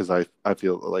though, because I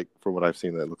feel like from what I've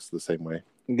seen, that looks the same way.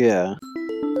 Yeah.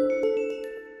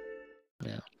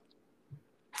 Yeah.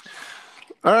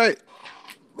 All right.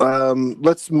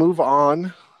 Let's move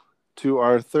on to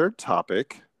our third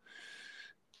topic,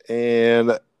 and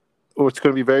it's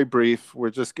going to be very brief.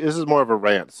 This is more of a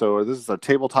rant. So this is our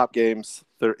tabletop games.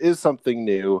 There is something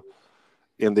new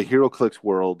in the HeroClix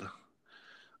world,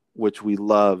 which we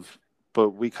love,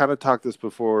 but we kind of talked this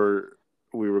before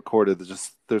we recorded.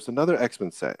 There's another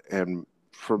X-Men set, and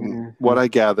from what I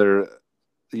gather,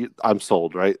 I'm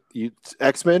sold. Right?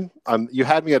 X-Men. You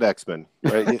had me at X-Men.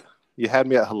 Right? you had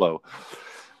me at hello.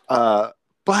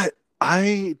 But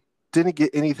I didn't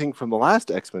get anything from the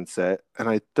last X-Men set, and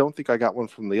I don't think I got one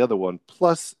from the other one,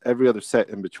 plus every other set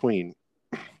in between.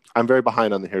 I'm very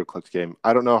behind on the HeroClix game.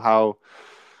 I don't know how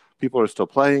people are still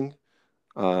playing.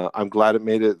 I'm glad it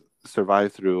made it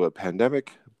survive through a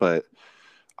pandemic, but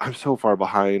I'm so far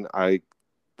behind. I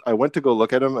went to go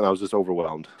look at them, and I was just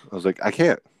overwhelmed. I was like, I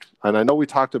can't. And I know we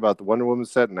talked about the Wonder Woman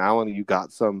set, and Alan, you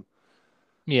got some.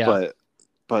 Yeah.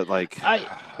 But like,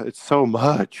 it's so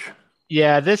much.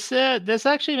 Yeah, this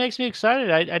actually makes me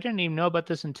excited. I didn't even know about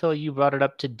this until you brought it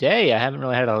up today. I haven't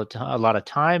really had a lot of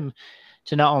time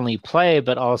to not only play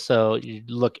but also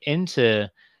look into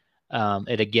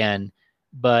it again.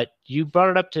 But you brought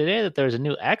it up today that there's a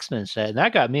new X-Men set, and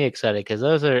that got me excited because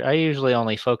I usually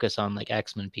only focus on like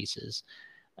X-Men pieces,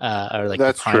 or like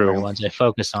that's the primary true. ones I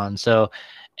focus on. So,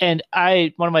 and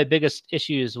one of my biggest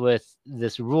issues with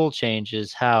this rule change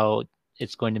is how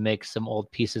it's going to make some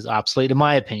old pieces obsolete. In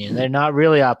my opinion, they're not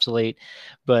really obsolete,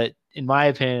 but in my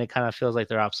opinion, it kind of feels like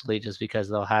they're obsolete just because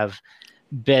they'll have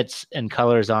bits and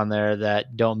colors on there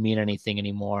that don't mean anything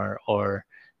anymore or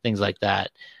things like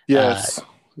that. Yes.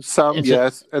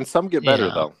 Yes, and some get better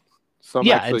though. Some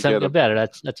and some get better.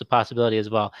 That's a possibility as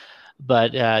well.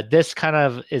 But this kind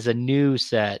of is a new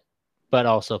set, but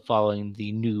also following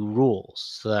the new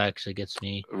rules. So that actually gets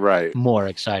me more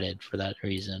excited for that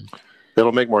reason.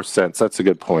 It'll make more sense. That's a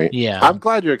good point. Yeah, I'm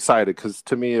glad you're excited because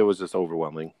to me it was just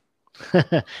overwhelming.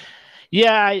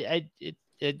 Yeah, I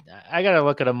gotta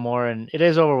look at them more, and it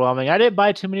is overwhelming. I didn't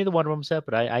buy too many of the Wonder Woman set,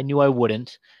 but I knew I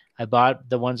wouldn't. I bought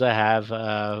the ones I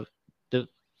have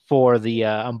for the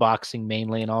unboxing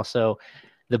mainly, and also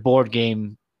the board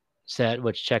game set,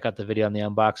 which check out the video on the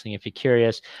unboxing if you're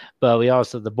curious. But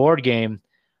the board game,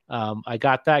 I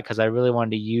got that because I really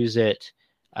wanted to use it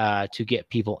to get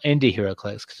people into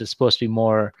HeroClix, because it's supposed to be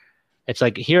more, it's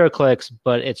like HeroClix,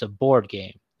 but it's a board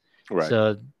game. Right.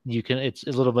 So it's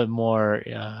a little bit more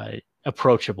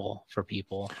approachable for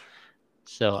people.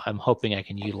 So I'm hoping I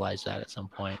can utilize that at some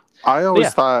point. I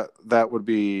always thought that would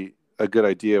be a good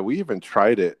idea. We even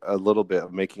tried it a little bit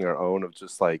of making our own of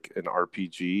just like an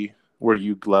RPG where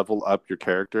you level up your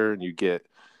character and you get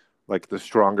like the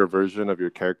stronger version of your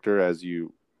character as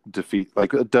you defeat,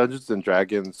 like a Dungeons and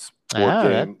Dragons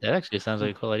board game. That actually sounds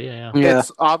like a cool idea. Yeah.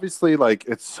 It's obviously like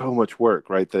it's so much work,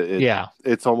 right?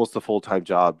 It's almost a full-time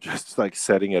job just like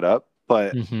setting it up.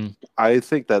 But I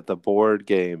think that the board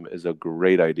game is a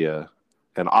great idea.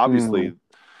 And obviously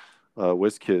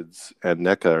WizKids and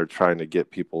NECA are trying to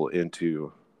get people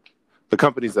into the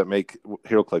companies that make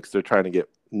HeroClix. They're trying to get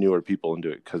newer people into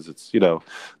it because it's,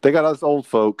 they got us old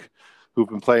folk who've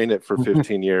been playing it for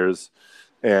 15 years.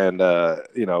 And,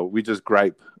 we just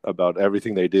gripe about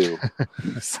everything they do.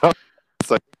 So it's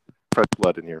like fresh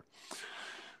blood in here.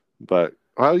 But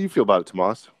how do you feel about it,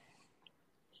 Tomas?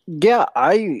 Yeah,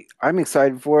 I'm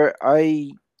excited for it.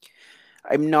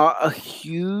 I'm not a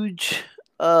huge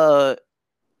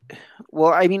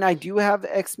well, I mean, I do have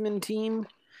the X-Men team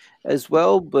as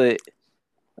well, but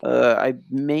I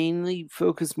mainly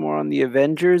focus more on the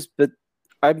Avengers, but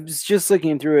I was just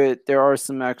looking through it. There are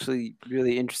some actually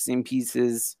really interesting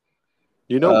pieces.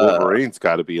 You know, Wolverine's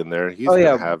got to be in there. He's Oh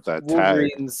yeah, gonna have that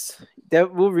tag.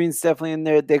 Wolverine's definitely in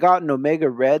there. They got an Omega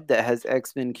Red that has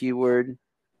X-Men keyword.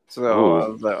 So I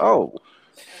Ooh, was like, oh,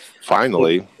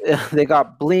 finally. they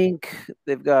got Blink.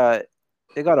 They got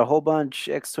a whole bunch.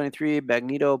 X-23,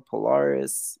 Magneto,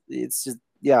 Polaris. It's just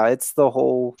it's the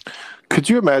whole. Could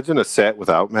you imagine a set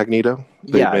without Magneto?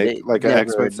 They make They like an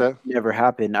X-Men set. never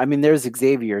happened. I mean, there's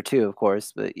Xavier too, of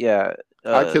course, but yeah.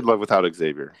 I could live without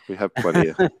Xavier. We have plenty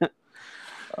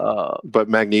of. But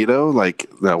Magneto, like,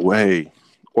 no way.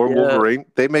 Or Wolverine.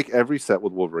 They make every set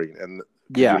with Wolverine. And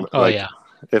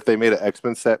if they made an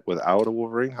X-Men set without a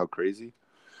Wolverine, how crazy.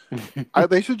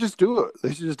 They should just do it.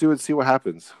 They should just do it and see what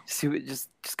happens. Just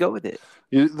go with it.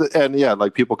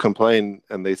 Like people complain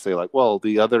and they say like, well,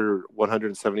 the other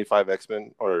 175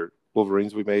 X-Men or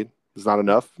Wolverines we made is not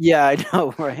enough. Yeah, I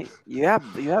know, right? You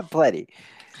have plenty.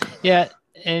 Yeah,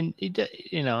 and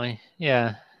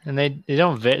and they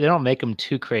don't make them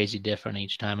too crazy different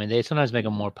each time. And they sometimes make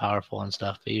them more powerful and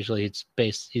stuff. But usually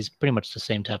he's pretty much the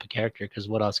same type of character because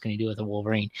what else can you do with a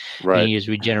Wolverine? Right. You use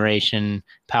regeneration,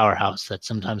 powerhouse that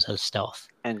sometimes has stealth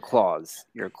and claws.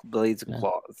 Your blades and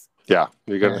claws. Yeah,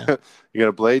 you're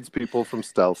gonna blades people from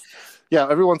stealth. Yeah,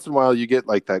 every once in a while you get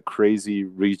like that crazy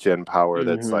regen power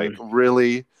that's like,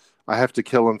 really, I have to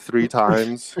kill him 3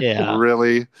 times. Yeah,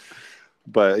 really.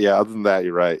 But yeah, other than that,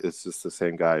 you're right. It's just the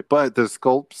same guy. But the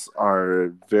sculpts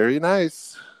are very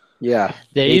nice. Yeah,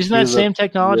 they're using that same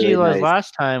technology really like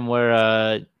last time,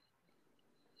 where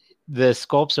the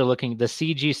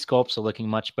CG sculpts are looking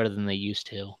much better than they used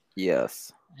to.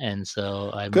 Yes, and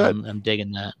so I'm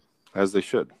digging that. As they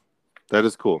should. That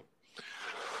is cool.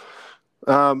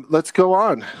 Let's go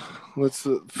on. Let's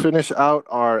finish out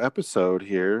our episode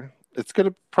here. It's going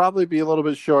to probably be a little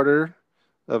bit shorter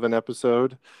of an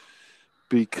episode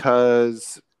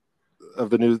because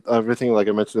of everything. Like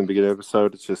I mentioned in the beginning of the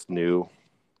episode, it's just new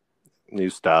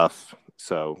stuff.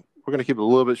 So we're going to keep it a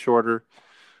little bit shorter.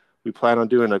 We plan on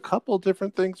doing a couple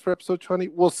different things for episode 20.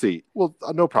 We'll see.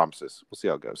 No promises. We'll see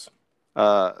how it goes.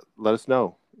 Let us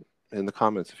know in the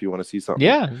comments if you want to see something.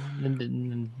 Yeah,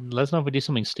 and let us know if we do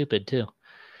something stupid too.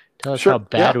 Tell us how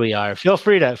bad we are. Feel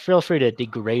free to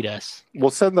degrade us. We'll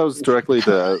send those directly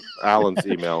to Alan's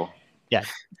email. Yeah,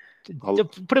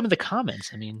 put them in the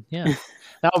comments. I mean, yeah,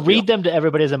 I'll read them to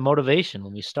everybody as a motivation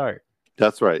when we start.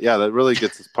 That's right. Yeah, that really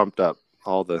gets us pumped up.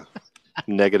 All the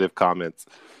negative comments.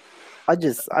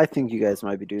 I think you guys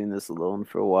might be doing this alone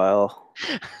for a while.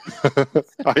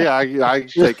 I'm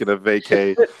taking a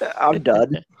vacay. I'm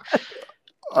done.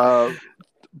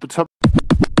 But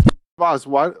Boss,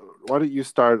 why don't you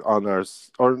start on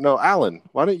ours? Or no, Alan,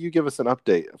 why don't you give us an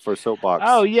update for Soapbox?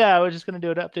 Oh yeah, I was just gonna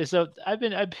do an update. So I've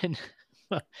been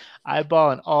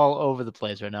eyeballing all over the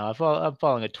place right now. I'm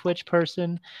following a Twitch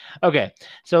person. Okay,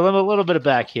 so I'm a little bit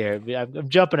back here. I'm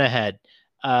jumping ahead.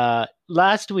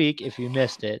 Last week, if you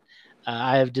missed it,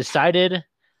 I have decided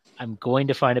I'm going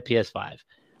to find a PS5. I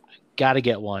got to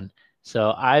get one.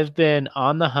 So I've been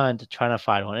on the hunt trying to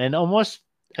find one, and almost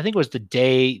I think it was the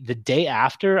day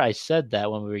after I said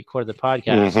that when we recorded the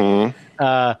podcast.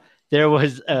 There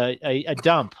was a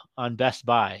dump on Best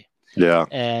Buy. Yeah.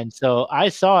 And so I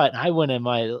saw it and I went in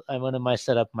my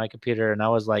setup, my computer, and I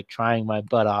was like trying my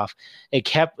butt off. It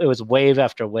was wave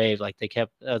after wave. Like they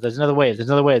kept, there's another wave.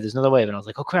 And I was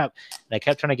like, oh crap. And I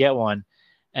kept trying to get one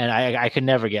and I could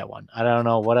never get one. I don't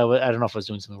know what I don't know if I was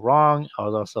doing something wrong. I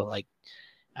was also like,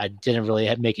 I didn't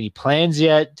really make any plans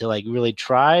yet to like really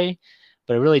try,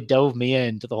 but it really dove me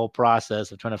into the whole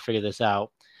process of trying to figure this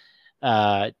out.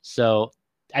 So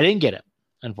I didn't get it,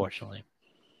 unfortunately.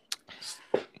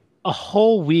 A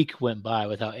whole week went by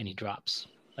without any drops.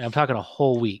 Like, I'm talking a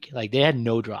whole week. Like they had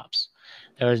no drops.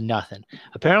 There was nothing.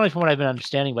 Apparently, from what I've been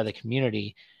understanding by the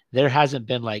community, there hasn't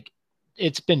been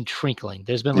it's been trickling.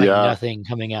 There's been nothing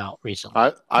coming out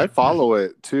recently. I follow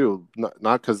it too,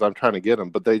 not because I'm trying to get them,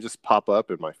 but they just pop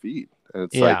up in my feed, and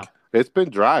it's like it's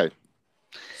been dry.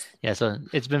 Yeah, so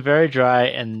it's been very dry,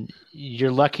 and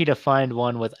you're lucky to find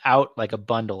one without like a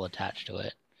bundle attached to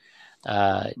it.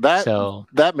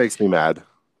 That makes me mad.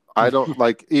 I don't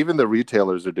like, even the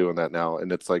retailers are doing that now,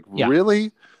 and it's like,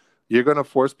 really, you're going to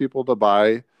force people to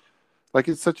buy? Like,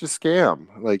 it's such a scam.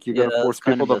 Like, you're going to force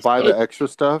people to buy the extra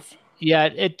stuff. Yeah,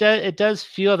 it does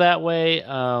feel that way.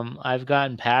 I've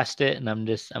gotten past it, and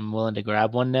I'm willing to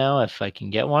grab one now if I can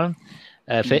get one.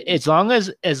 As long as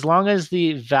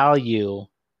the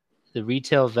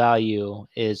retail value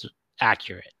is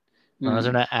accurate, As long as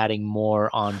they're not adding more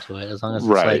onto it, as long as it's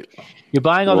Right. like you're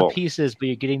buying all Well- the pieces, but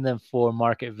you're getting them for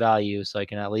market value, so I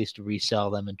can at least resell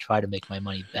them and try to make my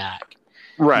money back.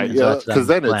 Right. And so Yeah. that's what Because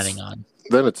I'm then planning on.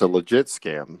 it's a legit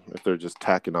scam if they're just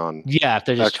tacking on. Yeah, if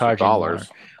they're just extra charging dollars.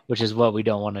 more, which is what we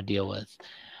don't want to deal with.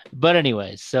 But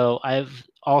anyways, so I've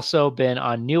also been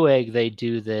on Newegg. They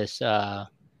do this.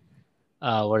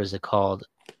 What is it called?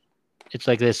 It's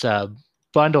like this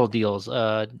bundle deals.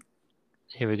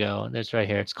 Here we go. It's right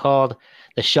here. It's called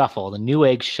the Shuffle, the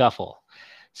Newegg Shuffle.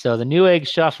 So the Newegg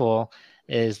Shuffle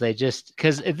is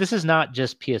because this is not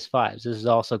just PS5s. This is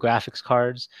also graphics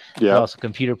cards. Yeah. Also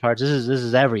computer parts. This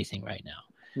is everything right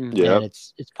now. Yeah. And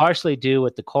it's partially due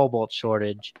with the cobalt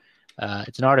shortage.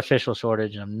 It's an artificial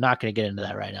shortage, and I'm not going to get into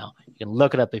that right now. You can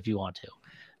look it up if you want to.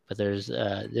 But there's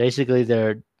basically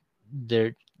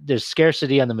there's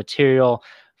scarcity on the material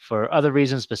for other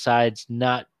reasons besides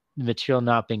not the material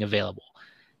not being available.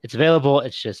 It's available.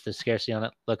 It's just the scarcity on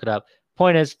it. Look it up.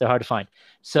 Point is, they're hard to find.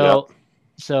 So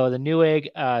the Newegg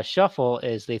Shuffle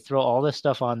is they throw all this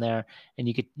stuff on there, and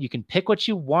you can pick what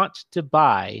you want to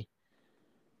buy,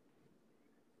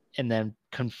 and then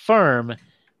confirm,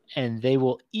 and they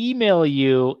will email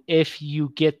you if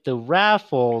you get the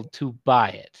raffle to buy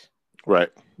it.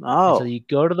 Right. Oh, So you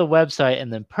go to the website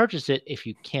and then purchase it if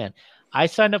you can. I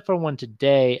signed up for one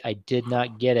today. I did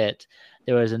not get it.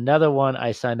 There was another one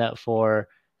I signed up for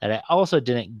that I also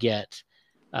didn't get.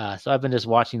 So I've been just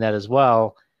watching that as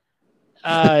well.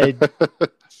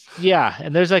 Yeah,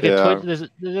 and there's like a Twitch.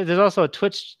 There's also a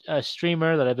Twitch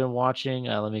streamer that I've been watching.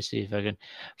 Let me see if I can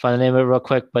find the name of it real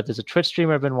quick. But there's a Twitch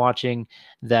streamer I've been watching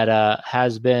that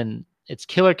has been. It's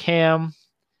Killer Cam.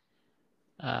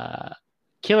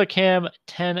 Killer Cam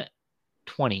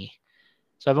 1020.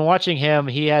 So I've been watching him.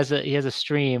 He has a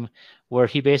stream where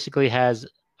he basically has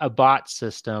a bot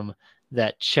system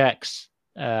that checks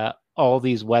all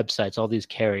these websites, all these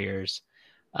carriers,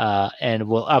 and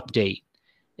will update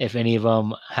if any of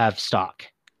them have stock.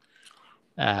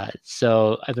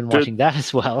 So I've been watching that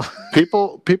as well.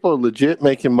 People are legit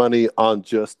making money on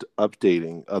just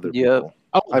updating other people.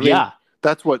 Oh, I mean,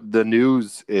 that's what the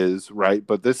news is, right?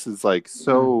 But this is like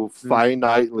so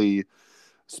finitely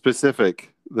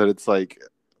specific that it's like,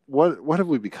 what have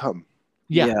we become?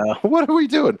 Yeah. What are we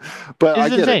doing? But I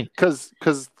get insane. it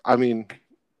because I mean,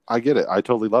 I get it. I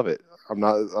totally love it. I'm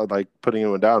not like putting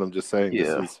anyone down. I'm just saying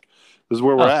this is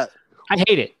where we're at. I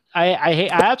hate it. I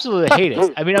absolutely hate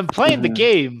it. I mean, I'm playing the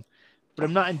game, but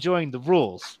I'm not enjoying the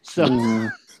rules. So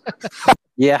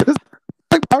yeah, it's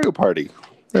like Mario Party.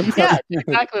 Yeah,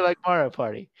 exactly like Mario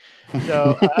Party.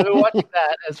 So I've been watching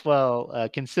that as well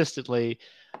consistently.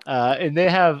 And they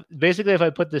have basically, if I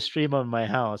put the stream on my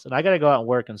house, and I got to go out and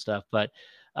work and stuff, but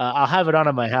I'll have it on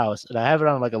in my house, and I have it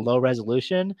on like a low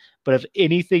resolution. But if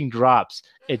anything drops,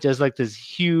 it does like this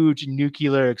huge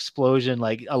nuclear explosion,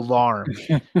 like alarm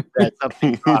that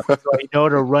something dropped. So I know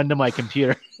to run to my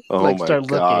computer, Oh my start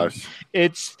gosh! looking.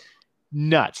 It's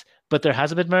nuts. But there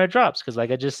hasn't been many drops because,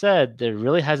 like I just said, there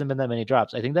really hasn't been that many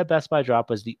drops. I think that Best Buy drop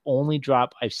was the only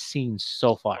drop I've seen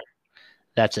so far.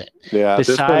 That's it. Yeah.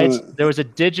 Besides, there was a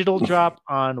digital drop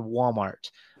on Walmart,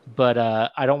 but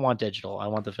I don't want digital. I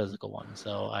want the physical one.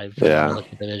 So I've been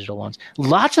looking at the digital ones.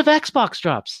 Lots of Xbox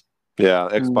drops. Yeah,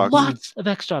 Xbox. Lots of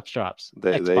Xbox drops.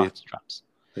 Xbox drops.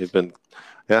 They've been,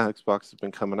 Xbox has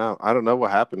been coming out. I don't know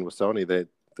what happened with Sony.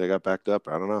 They got backed up.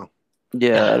 I don't know.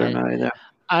 Yeah, I don't know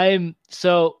either.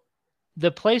 The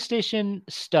PlayStation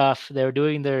stuff, they were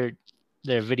doing their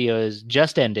videos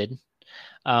just ended.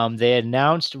 They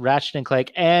announced Ratchet and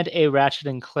Clank and a Ratchet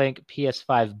and Clank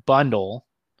PS5 bundle.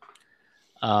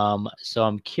 So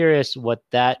I'm curious what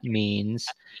that means.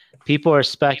 People are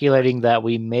speculating that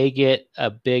we may get a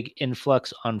big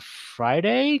influx on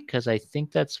Friday because I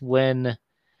think that's when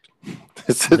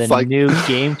the new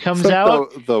game comes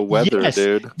out. The weather,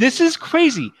 dude. This is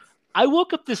crazy. I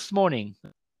woke up this morning.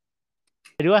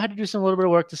 I had to do some little bit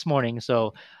of work this morning,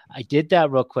 so I did that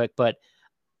real quick. But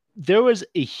there was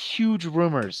a huge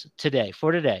rumors today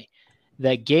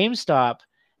that GameStop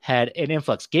had an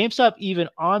influx. GameStop even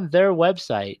on their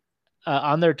website,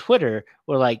 on their Twitter,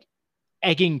 were like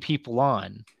egging people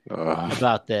on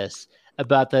about this.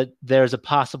 About that there's a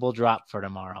possible drop for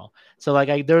tomorrow. So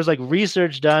like there was like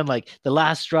research done, like the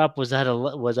last drop was at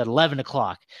 11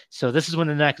 o'clock. So this is when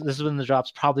the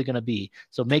drop's probably going to be.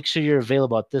 So make sure you're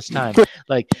available at this time.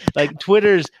 like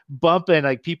Twitter's bumping,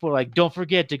 like people are like, don't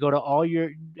forget to go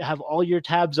to have all your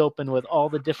tabs open with all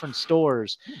the different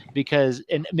stores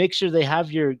and make sure they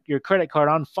have your credit card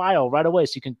on file right away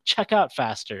so you can check out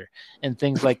faster and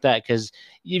things like that. Because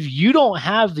if you don't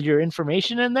have your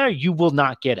information in there, you will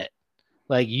not get it.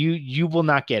 Like you will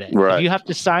not get it. Right. If you have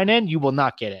to sign in, you will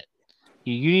not get it.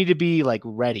 You need to be like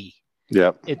ready.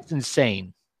 Yeah. It's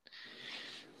insane.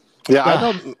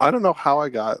 Yeah, I don't know how I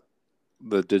got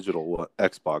the digital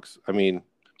Xbox. I mean,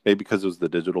 maybe because it was the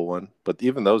digital one, but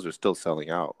even those are still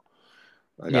selling out.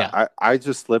 Like Yeah. I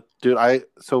just slipped, dude.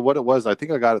 So what it was, I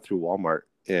think I got it through Walmart,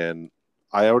 and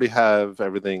I already have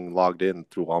everything logged in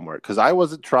through Walmart because I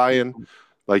wasn't trying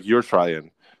like you're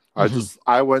trying.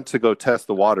 I went to go test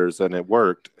the waters and it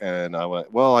worked, and I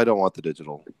went, well, I don't want the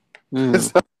digital.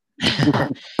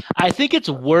 I think it's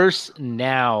worse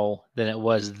now than it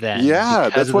was then. Yeah,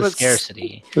 because that's of what the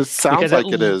scarcity. It sounds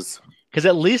like it is. Because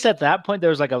at least at that point there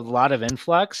was like a lot of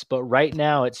influx, but right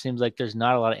now it seems like there's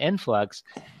not a lot of influx,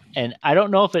 and I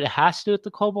don't know if it has to do with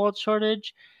the cobalt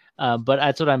shortage, but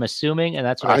that's what I'm assuming, and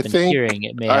that's what I've been hearing.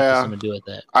 It may have something to do with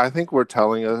it. I think we're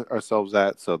telling ourselves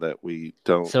that so that we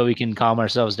don't, so we can calm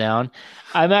ourselves down.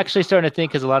 I'm actually starting to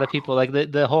think because a lot of people like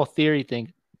the whole theory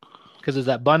thing, because there's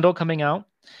that bundle coming out,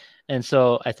 and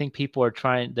so I think people are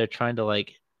trying to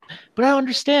like. But I don't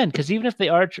understand because even if they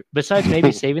are, besides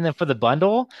maybe saving them for the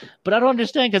bundle, but I don't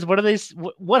understand because what are they?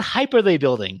 What hype are they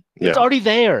building? Yeah. It's already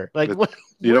there. Like, what?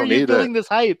 You where don't are you need building this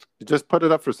hype? Just put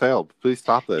it up for sale. Please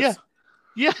stop this.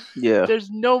 Yeah. There's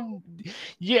no.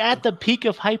 You're at the peak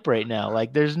of hype right now.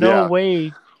 Like, there's no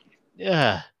way.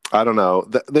 Yeah. I don't know.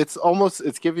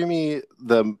 It's giving me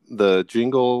the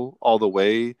Jingle All the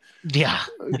Way. Yeah.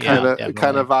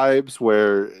 Kind of vibes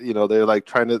where they're like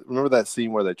trying to remember that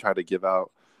scene where they try to give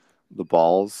out the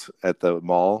balls at the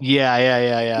mall. Yeah.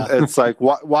 It's like,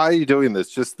 why are you doing this?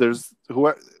 Just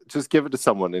give it to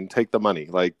someone and take the money.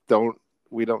 Like,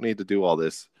 we don't need to do all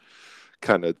this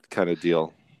kind of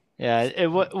deal. Yeah,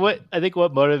 what I think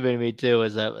what motivated me too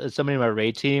is that somebody in my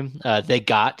raid team, they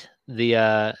got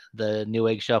the new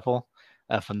egg shuffle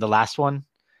from the last one.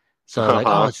 So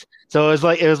like, so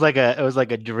it was like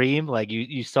a dream. Like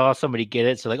you saw somebody get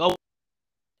it, so like, oh,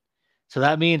 so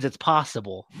that means it's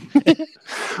possible.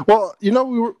 Well,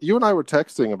 you and I were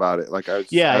texting about it. Like I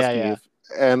was asking you,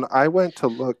 and I went to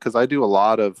look because I do a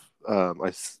lot of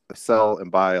I sell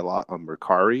and buy a lot on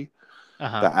Mercari,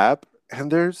 the app,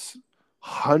 and there's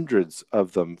hundreds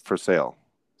of them for sale.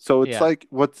 So it's like,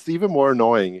 what's even more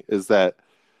annoying is that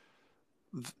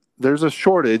there's a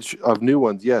shortage of new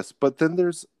ones, yes, but then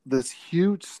there's this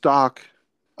huge stock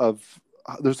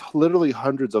there's literally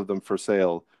hundreds of them for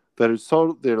sale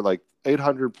they're like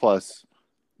 800 plus,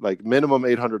 like minimum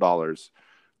 $800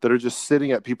 that are just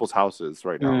sitting at people's houses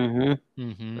right now.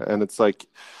 And it's like,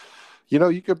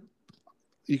 you could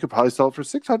probably sell it for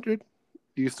 600.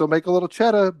 You can still make a little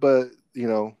cheddar, but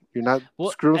you're not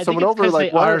screwing someone over.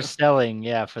 Like, they are selling,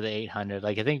 for the 800.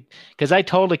 Like, I think because I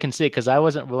totally can see it because I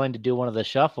wasn't willing to do one of the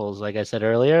shuffles, like I said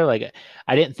earlier. Like,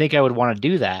 I didn't think I would want to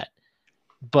do that,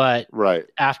 but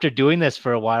after doing this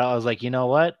for a while, I was like, you know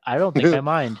what? I don't think I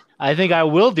mind. I think I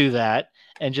will do that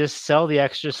and just sell the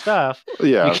extra stuff.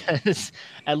 Yeah, because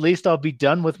at least I'll be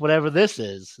done with whatever this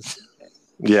is.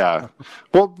 Yeah.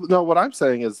 Well, no, what I'm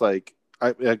saying is like,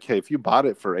 okay, if you bought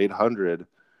it for 800,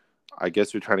 I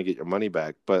guess you're trying to get your money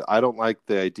back. But I don't like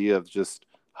the idea of just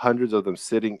hundreds of them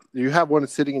sitting. You have one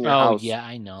sitting in your house. Yeah,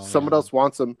 I know. Someone else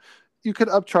wants them. You could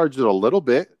upcharge it a little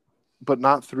bit, but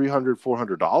not $300,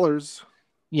 $400.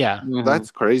 Yeah.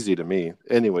 That's crazy to me.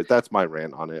 Anyway, that's my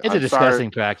rant on it. It's a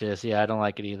disgusting practice. Yeah, I don't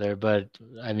like it either. But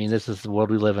I mean, this is the world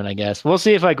we live in, I guess. We'll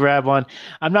see if I grab one.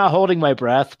 I'm not holding my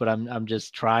breath, but I'm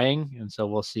just trying, and so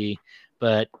we'll see.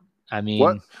 But I mean,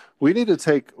 what we need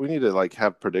to like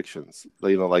have predictions.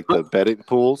 Like the betting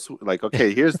pools. Like,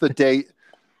 okay, here's the date,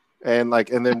 and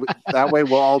then that way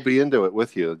we'll all be into it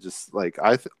with you. Just like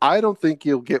I don't think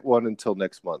you'll get one until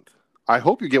next month. I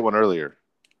hope you get one earlier.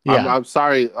 Yeah. I'm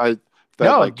sorry.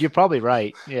 You're probably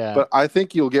right. Yeah. But I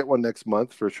think you'll get one next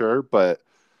month for sure. But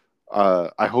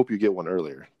I hope you get one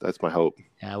earlier. That's my hope.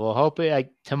 Yeah, well,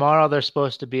 tomorrow there's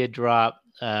supposed to be a drop.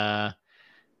 They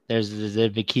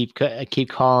keep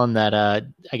calling that.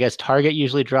 I guess Target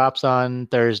usually drops on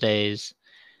Thursdays,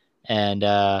 and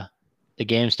the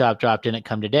GameStop drop didn't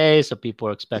come today, so people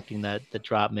are expecting that the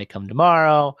drop may come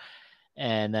tomorrow.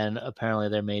 And then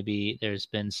apparently there's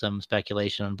been some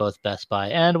speculation on both Best Buy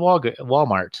and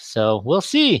Walmart. So we'll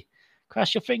see.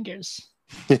 Cross your fingers.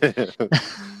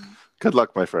 Good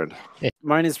luck, my friend.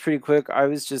 Mine is pretty quick. I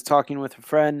was just talking with a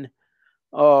friend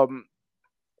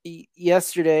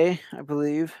yesterday, I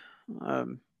believe.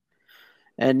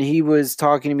 And he was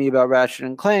talking to me about Ratchet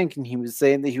and Clank, and he was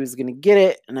saying that he was going to get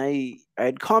it. And I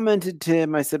had commented to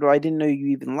him, I said, well, I didn't know you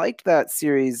even liked that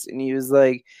series. And he was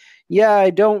like, yeah, I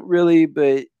don't really,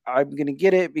 but I'm going to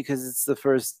get it because it's the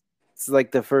first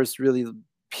really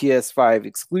PS5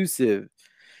 exclusive.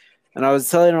 And I was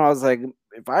telling him, I was like,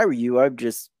 if I were you, I'd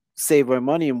just save my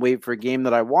money and wait for a game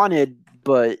that I wanted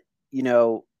but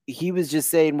he was just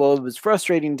saying, well, it was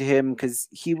frustrating to him because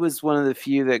he was one of the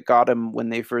few that got him when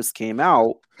they first came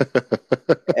out.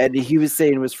 And he was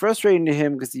saying it was frustrating to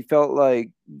him because he felt like,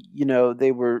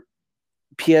 they were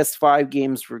PS5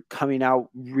 games were coming out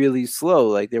really slow.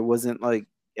 Like there wasn't like,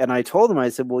 and I told him, I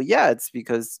said, well, yeah, it's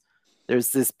because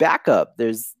there's this backup.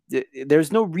 There's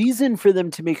no reason for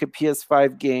them to make a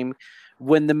PS5 game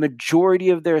when the majority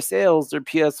of their sales are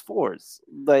PS4s.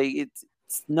 Like it's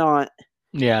not.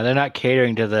 Yeah, they're not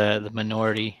catering to the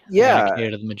minority. Yeah, they're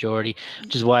catering to the majority,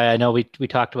 which is why I know we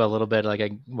talked about a little bit like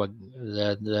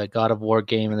the God of War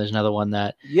game, and there's another one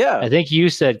that I think you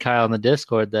said, Kyle, in the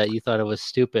Discord, that you thought it was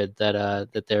stupid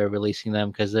that they're releasing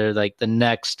them because they're like the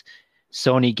next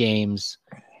Sony games,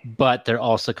 but they're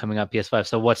also coming on PS5.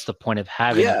 So what's the point of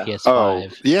having a PS5? Oh,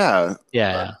 yeah.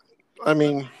 Yeah. I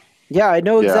mean, yeah, I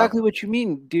know exactly what you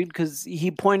mean, dude, because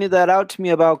he pointed that out to me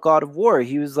about God of War.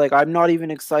 He was like, I'm not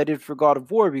even excited for God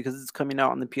of War because it's coming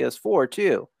out on the PS4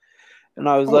 too. And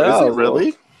I was like, is it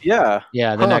really? Well, yeah.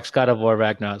 Yeah, the next God of War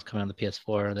Ragnarok is coming on the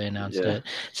PS4. They announced it.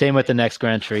 Same with the next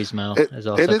Gran Turismo is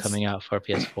also coming out for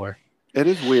PS4. It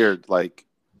is weird, like,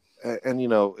 and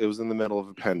it was in the middle of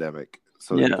a pandemic,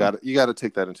 so you got to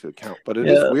take that into account. But it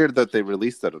is weird that they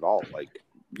released it at all. Like,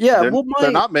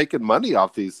 they're not making money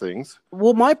off these things.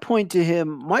 Well, my point to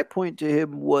him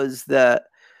was that,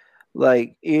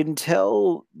 like,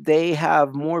 until they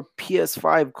have more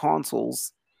PS5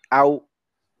 consoles out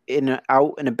and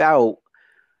about,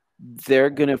 they're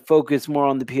gonna focus more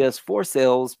on the PS4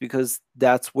 sales because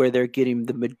that's where they're getting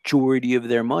the majority of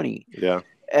their money. Yeah,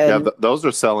 and those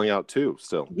are selling out too.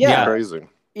 Still, yeah, crazy.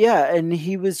 Yeah, and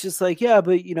he was just like, yeah,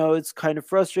 but it's kind of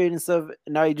frustrating and stuff.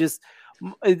 And I just,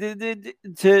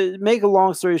 to make a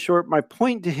long story short, my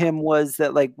point to him was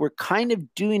that, like, we're kind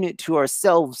of doing it to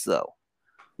ourselves, though.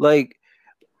 Like,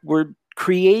 we're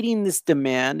creating this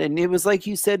demand, and it was like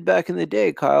you said back in the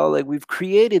day, Kyle. Like, we've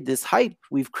created this hype,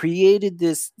 we've created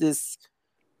this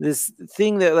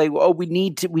thing that, like, oh, we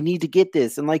need to get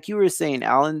this, and like you were saying,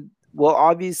 Alan. Well,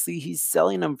 obviously he's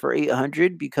selling them for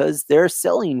 800 because they're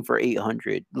selling for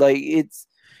 800. Like it's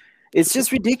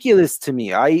just ridiculous to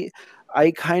me. I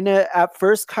kind of, at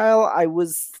first, Kyle, I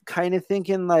was kind of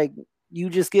thinking like you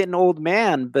just get an old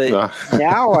man, but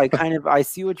now I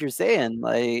see what you're saying.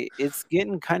 Like it's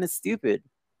getting kind of stupid.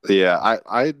 Yeah,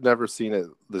 I'd never seen it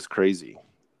this crazy.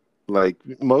 Like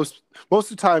most of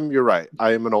the time, you're right.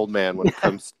 I am an old man when it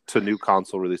comes to new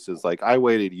console releases. Like I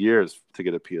waited years to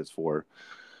get a PS4.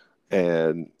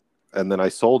 And then I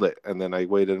sold it, and then I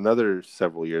waited another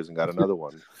several years and got another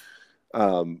one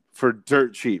for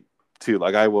dirt cheap too.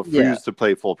 Like I will refuse to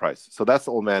pay full price. So that's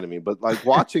the old man in me. But like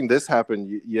watching this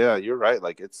happen, you're right.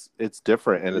 Like it's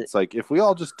different, and it's like if we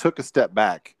all just took a step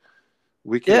back,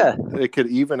 we could it could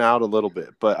even out a little bit.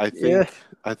 But I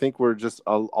think we're just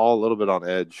all a little bit on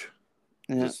edge,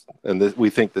 and we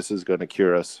think this is going to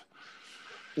cure us.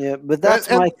 Yeah, but that's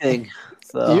my thing.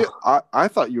 So I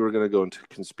thought you were going to go into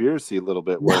conspiracy a little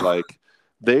bit, where like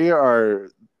they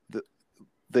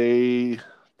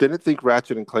didn't think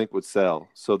Ratchet and Clank would sell,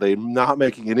 so they're not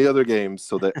making any other games,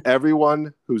 so that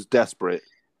everyone who's desperate,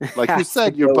 like you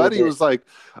said, your buddy was like,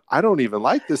 I don't even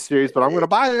like this series, but I'm going to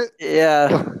buy it. Yeah,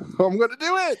 I'm going to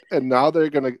do it. And now they're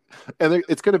going to, and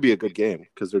it's going to be a good game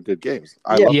because they're good games.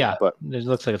 But it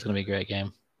looks like it's going to be a great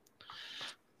game.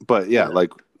 But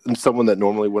like. And someone that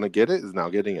normally wouldn't get it is now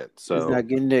getting it. So he's not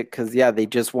getting it because they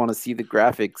just want to see the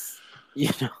graphics.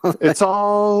 It's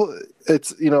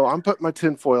I'm putting my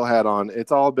tinfoil hat on.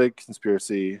 It's all a big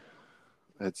conspiracy.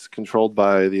 It's controlled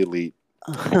by the elite.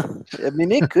 I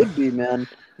mean, it could be, man.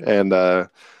 And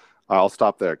I'll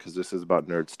stop there because this is about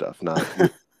nerd stuff,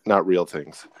 not real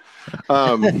things.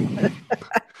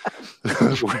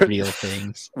 Real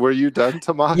things. Were you done,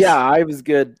 Tomas? Yeah, I was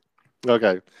good.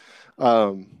 Okay.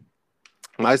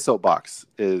 My soapbox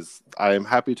is I am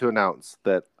happy to announce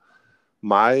that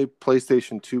my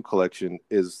PlayStation 2 collection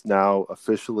is now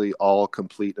officially all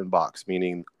complete in box,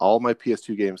 meaning all my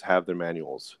PS2 games have their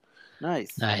manuals.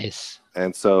 Nice.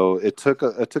 And so it took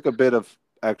a bit of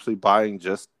actually buying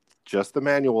just the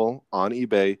manual on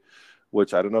eBay,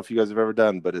 which I don't know if you guys have ever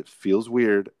done, but it feels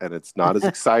weird and it's not as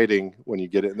exciting when you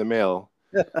get it in the mail.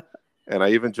 And I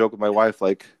even joke with my wife,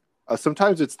 like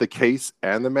sometimes it's the case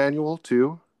and the manual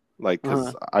too. Like,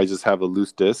 because I just have a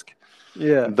loose disc.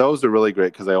 Yeah. And those are really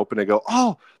great because I open it and go,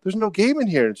 oh, there's no game in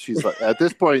here. And she's like, at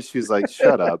this point, she's like,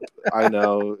 shut up. I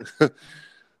know.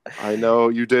 I know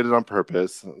you did it on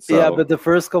purpose. So. Yeah, but the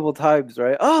first couple times,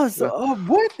 right?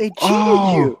 What? They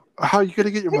cheated you. How are you going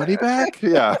to get your money back?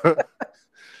 Yeah.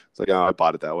 It's like, I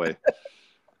bought it that way.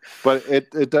 But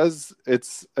it does,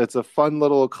 it's a fun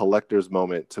little collector's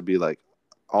moment to be like,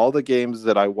 all the games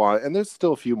that I want, and there's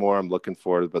still a few more I'm looking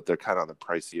for, but they're kind of on the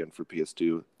pricey end for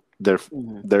PS2.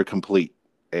 They're complete,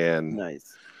 and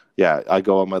Nice. yeah, I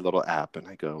go on my little app and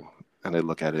I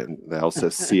look at it, and it all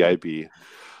says CIB.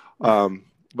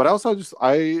 But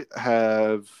I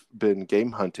have been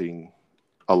game hunting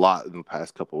a lot in the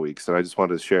past couple of weeks, and I just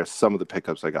wanted to share some of the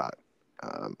pickups I got.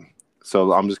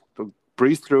 So I'm just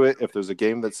breeze through it. If there's a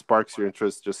game that sparks your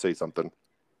interest, just say something.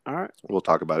 All right. We'll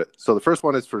talk about it. So the first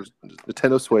one is for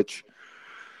Nintendo Switch,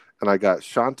 and I got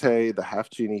Shantae, the Half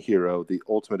Genie Hero, the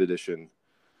Ultimate Edition,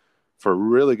 for a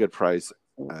really good price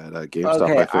at GameStop.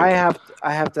 Okay, I think.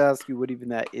 I have to ask you what even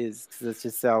that is, because this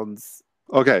just sounds.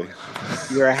 Okay.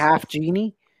 You're a half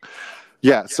genie.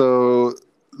 Yeah. So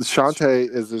Shantae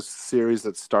is this series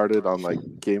that started on like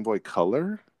Game Boy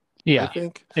Color. Yeah, I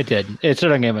think it did. It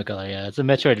started on Game Boy Color. Yeah, it's a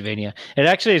Metroidvania. It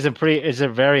actually is a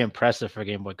very impressive for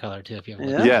Game Boy Color too. If you ever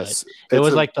look at yes, it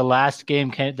was like the last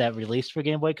game that released for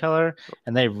Game Boy Color,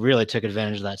 and they really took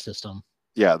advantage of that system.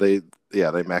 Yeah, they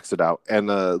maxed it out, and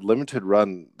limited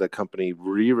run, the company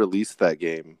re-released that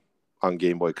game on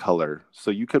Game Boy Color,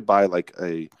 so you could buy like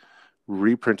a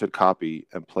reprinted copy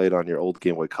and play it on your old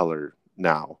Game Boy Color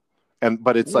now,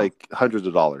 but it's like hundreds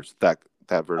of dollars that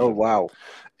version. Oh wow!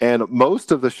 And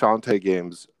most of the Shantae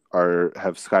games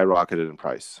have skyrocketed in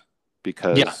price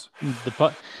because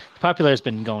the popular has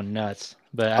been going nuts.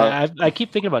 But I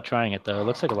keep thinking about trying it though. It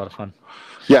looks like a lot of fun.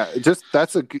 Yeah,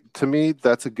 to me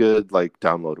that's a good like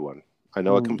download one. I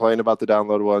know I complain about the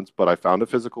download ones, but I found a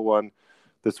physical one.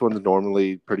 This one's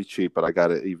normally pretty cheap, but I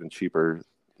got it even cheaper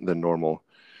than normal.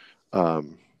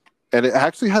 And it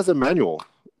actually has a manual,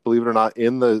 believe it or not,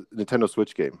 in the Nintendo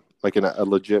Switch game, like in a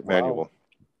legit manual,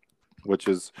 which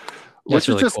is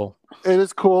really just cool. It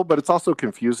is cool, but it's also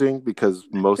confusing because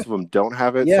most of them don't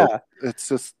have it. Yeah,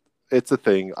 so it's a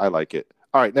thing. I like it.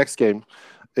 All right, next game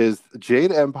is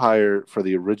Jade Empire for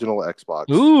the original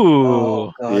Xbox.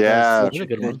 Ooh, God, yeah, that's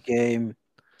such a good game.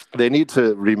 They need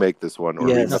to remake this one, or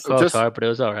Yes. Not KOTOR, but it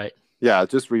was all right. Yeah,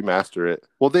 just remaster it.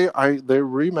 Well, they're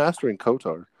remastering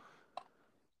KOTOR.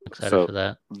 Excited for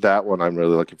that. That one I'm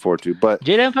really looking forward to. But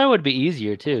Jade Empire would be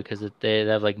easier too because they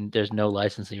have there's no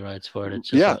licensing rights for it. It's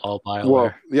just all BioWare.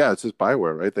 Well, yeah, it's just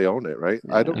BioWare, right? They own it, right?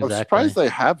 Yeah, I'm surprised they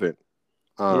haven't.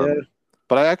 Yeah.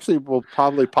 But I actually will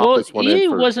probably pop this one EA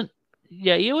in.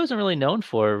 EA wasn't really known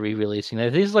for re-releasing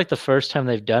that. This is like the first time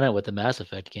they've done it with the Mass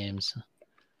Effect games.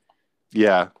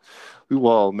 Yeah.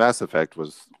 Well, Mass Effect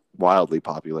was wildly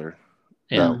popular.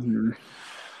 Yeah.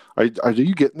 Are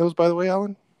you getting those, by the way,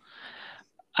 Alan?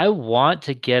 I want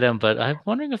to get them, but I'm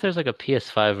wondering if there's like a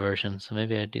PS5 version. So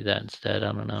maybe I'd do that instead.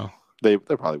 I don't know. There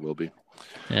probably will be.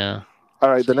 Yeah. All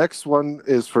right. The next one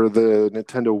is for the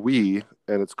Nintendo Wii,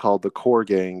 and it's called The Core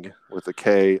Gang with a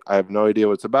K. I have no idea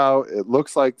what it's about. It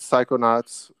looks like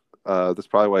Psychonauts. That's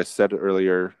probably why I said it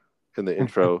earlier in the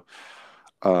intro.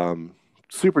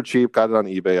 Super cheap. Got it on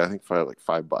eBay, I think, for like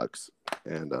 $5.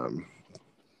 And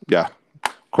yeah,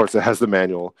 of course, it has the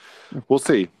manual. We'll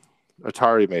see.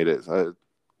 Atari made it.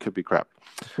 Could be crap.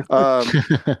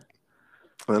 The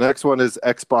next one is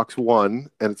Xbox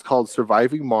One, and it's called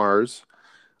Surviving Mars.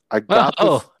 I got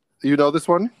this. You know this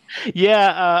one?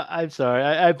 Yeah, I'm sorry.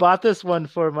 I bought this one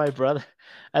for my brother,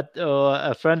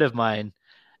 a friend of mine.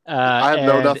 I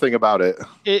know nothing about it.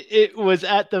 It was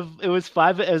at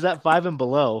Five and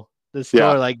Below, the store.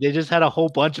 Yeah. Like they just had a whole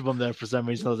bunch of them there for some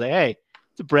reason. I was like, hey,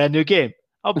 it's a brand new game.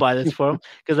 I'll buy this for him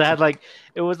because I had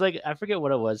I forget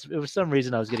what it was. It was some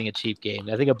reason I was getting a cheap game.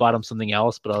 I think I bought him something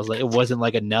else, but I was like, it wasn't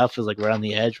like enough. It was like right on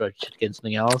the edge where I should get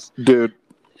something else. Dude.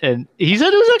 And he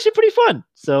said it was actually pretty fun.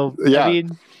 So yeah, I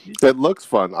mean, it looks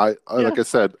fun. Like I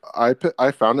said, I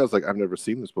found it. I was like, I've never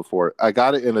seen this before. I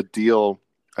got it in a deal,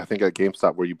 I think at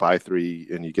GameStop, where you buy 3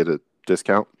 and you get a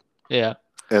discount. Yeah.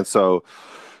 And so,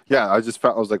 yeah, I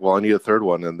was like, well, I need a third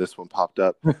one, and this one popped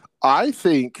up. I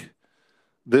think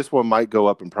this one might go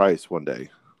up in price one day.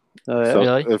 So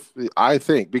really?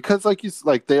 Because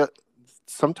they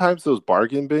sometimes those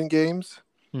bargain bin games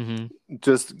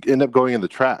just end up going in the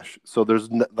trash. So there's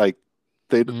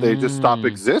they just stop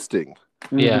existing.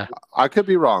 Yeah, I could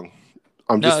be wrong.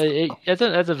 That's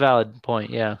a valid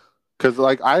point. Yeah, because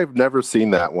I've never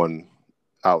seen that one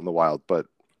out in the wild. But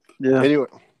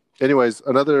anyways,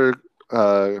 another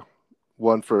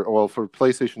one for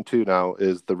PlayStation 2 now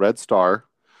is the Red Star.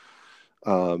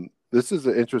 This is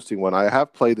an interesting one. I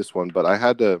have played this one, but I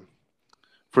had to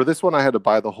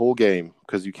buy the whole game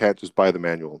because you can't just buy the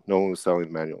manual. No one was selling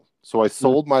the manual. So I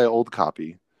sold my old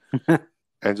copy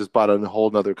and just bought a whole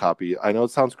nother copy. I know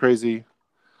it sounds crazy,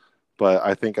 but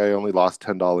I think I only lost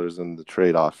 $10 in the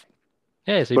trade-off.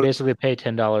 Yeah, so you basically pay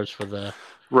 $10 for the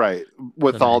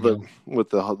with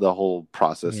the whole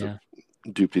process. Yeah.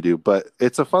 doop-de-doo. But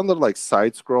it's a fun little like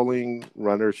side-scrolling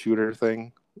runner shooter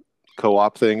thing,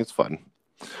 co-op thing. It's fun.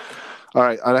 All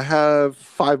right, and I have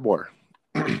 5 more.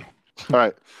 All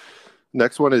right.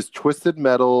 Next one is Twisted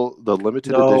Metal, the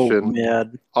limited edition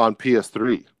man. on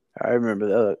PS3. I remember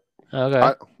that.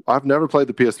 Okay. I've never played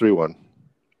the PS3 one.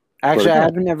 Actually, I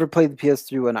haven't ever played the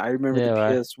PS3 one. I remember Yeah, the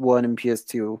right. PS1 and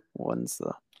PS2 ones.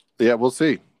 So. Yeah, we'll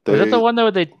see. Was that the one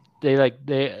that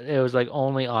it was like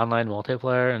only online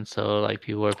multiplayer, and so like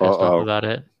people were pissed off about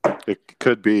it? It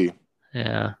could be.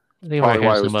 Yeah, I think Probably we're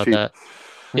why hearing it was about cheap. that.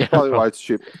 Yeah, Probably why it's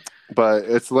cheap. But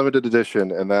it's limited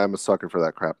edition, and I'm a sucker for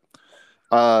that crap.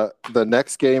 The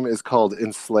next game is called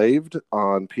Enslaved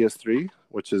on PS3,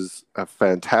 which is a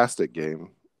fantastic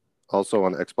game. Also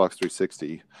on Xbox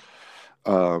 360.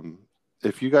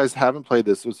 If you guys haven't played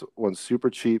this one's super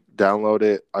cheap. Download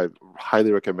it. I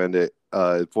highly recommend it.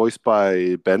 Voiced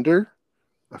by Bender.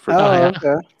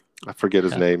 Okay. I forget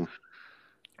his name.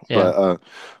 Yeah. But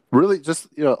really just,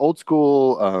 old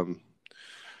school,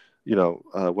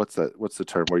 what's the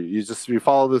term where you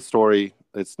follow the story.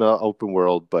 It's not open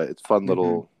world, but it's fun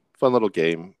little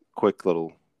game, quick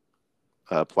little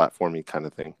platforming kind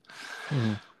of thing.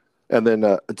 Mm-hmm. And then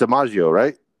DiMaggio,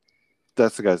 right?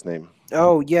 That's the guy's name.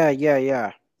 Oh yeah.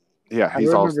 Yeah, I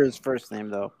remember his first name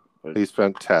though. He's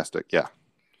fantastic. Yeah.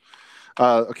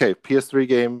 Okay, PS3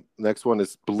 game. Next one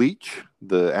is Bleach,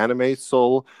 the anime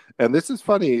Soul, and this is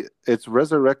funny. It's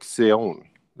Resurrection,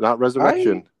 not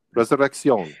Resurrection.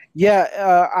 Resurrection.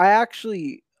 Yeah, I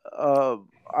actually,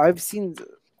 I've seen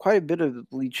quite a bit of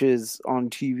Bleaches on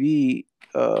TV.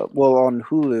 On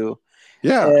Hulu.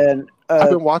 Yeah, and I've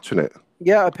been watching it.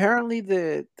 Yeah, apparently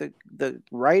the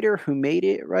writer who made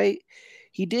it, right?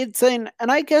 He did say, and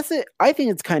I think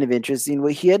it's kind of interesting.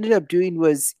 What he ended up doing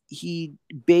was he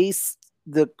based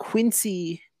the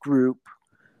Quincy group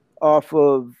off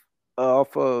of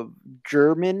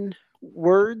German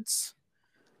words.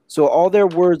 So all their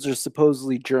words are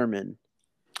supposedly German.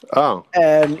 Oh.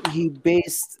 And he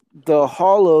based the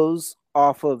Hollows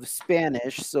off of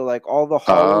Spanish. So like all the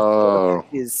Hollows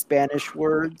stuff is Spanish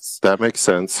words. That makes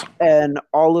sense. And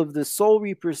all of the Soul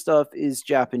Reaper stuff is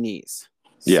Japanese.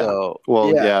 Yeah. So,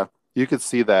 yeah. You could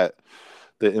see that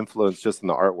the influence just in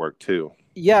the artwork too.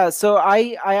 Yeah, so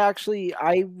I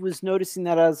was noticing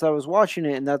that as I was watching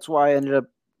it, and that's why I ended up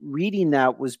reading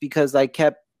that, was because I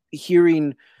kept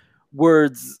hearing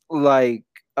words like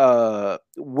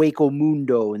Waco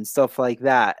Mundo and stuff like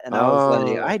that, and I was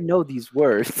like, I know these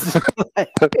words.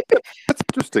 That's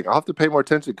interesting. I'll have to pay more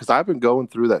attention because I've been going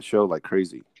through that show like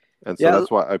crazy, and so that's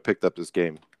why I picked up this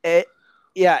game.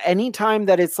 Anytime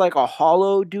that it's like a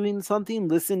hollow doing something,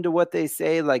 listen to what they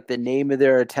say, like the name of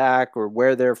their attack or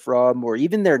where they're from, or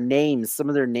even their names. Some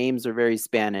of their names are very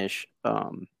Spanish.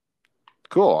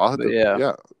 Cool.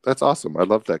 Yeah, that's awesome. I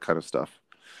love that kind of stuff.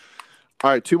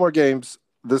 All right, 2 more games.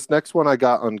 This next one I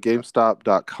got on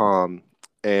GameStop.com,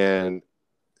 and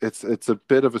it's a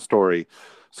bit of a story.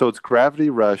 So it's Gravity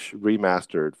Rush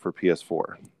remastered for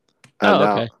PS4. And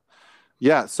okay.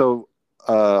 Yeah, so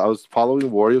I was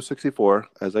following Wario64,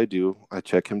 as I do. I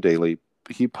check him daily.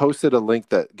 He posted a link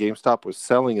that GameStop was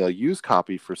selling a used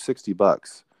copy for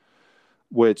 $60,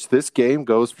 which this game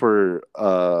goes for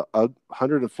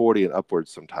 140 and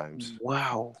upwards sometimes.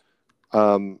 Wow.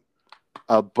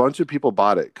 A bunch of people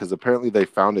bought it because apparently they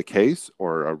found a case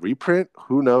or a reprint.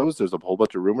 Who knows? There's a whole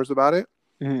bunch of rumors about it.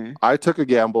 Mm-hmm. I took a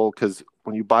gamble because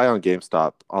when you buy on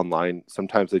GameStop online,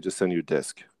 sometimes they just send you a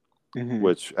disc,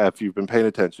 which if you've been paying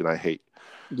attention, I hate.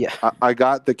 Yeah. I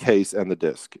got the case and the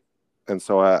disc. And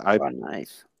so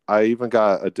nice. I even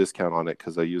got a discount on it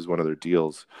because I used one of their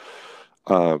deals.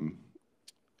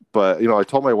 But, I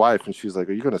told my wife, and she's like,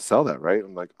 are you going to sell that, right?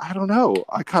 I'm like, I don't know.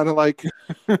 I kind of like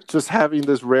just having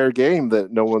this rare game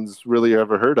that no one's really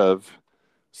ever heard of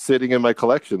sitting in my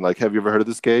collection. Like, have you ever heard of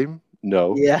this game?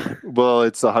 No. Yeah. Well,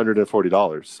 it's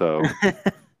 $140, so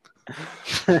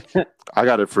I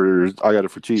got it for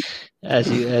cheap. As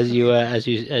you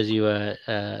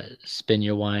spin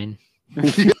your wine.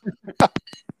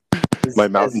 My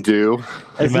Mountain Dew.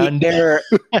 As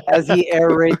he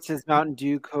aerates his Mountain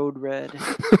Dew Code Red.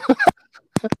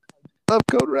 Love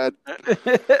Code Red.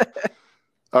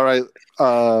 All right.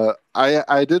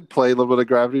 I did play a little bit of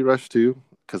Gravity Rush too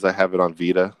because I have it on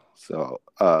Vita, so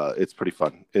it's pretty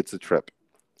fun. It's a trip.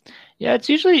 Yeah,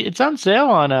 it's on sale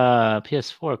on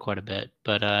PS4 quite a bit,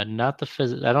 but not the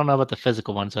I don't know about the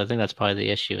physical one, so I think that's probably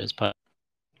the issue. The physical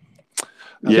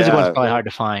one's probably hard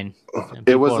to find.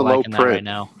 It was a low print right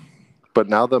now. But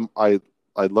now I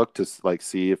looked to like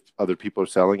see if other people are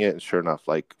selling it, and sure enough,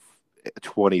 like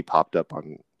 20 popped up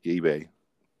on eBay.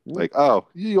 Like, oh,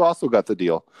 you also got the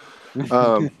deal.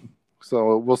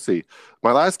 So we'll see.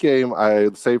 My last game, I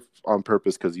saved on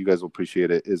purpose because you guys will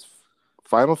appreciate it, is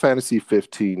Final Fantasy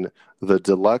 15, the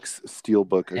deluxe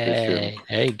steelbook edition Hey,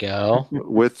 there you go.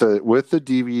 with the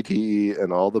DVD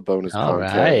and all the bonus All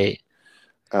content.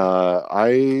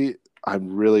 right.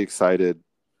 I'm really excited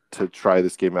to try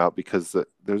this game out because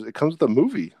it comes with a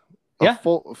movie. Yeah.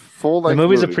 Full The length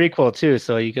movie's movie. a prequel too,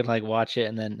 so you can like watch it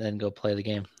and then go play the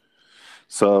game.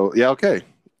 So yeah, okay.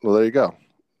 Well, there you go.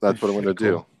 That's what I'm going to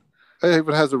Pretty cool. do. It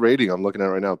even has a rating I'm looking at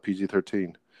right now,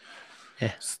 PG-13.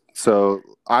 Yeah. So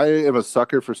I am a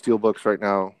sucker for steelbooks right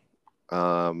now.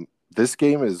 This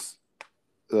game is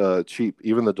cheap,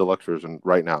 even the deluxe version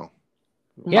right now.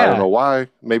 Yeah. I don't know why.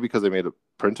 Maybe because they made it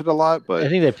printed a lot, but I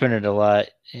think they printed a lot.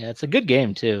 Yeah, it's a good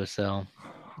game too. So,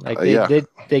 like yeah.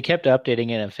 they kept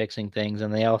updating it and fixing things,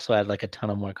 and they also had like a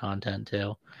ton of more content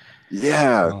too.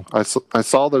 Yeah, So, I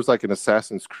saw there's like an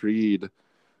Assassin's Creed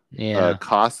yeah.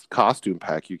 costume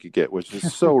pack you could get, which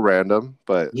is so random,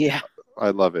 but Yeah.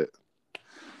 I love it.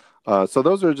 So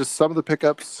those are just some of the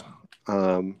pickups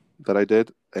that I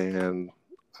did, and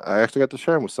I actually got to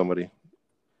share them with somebody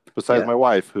besides my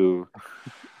wife, who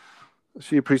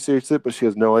she appreciates it, but she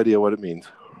has no idea what it means.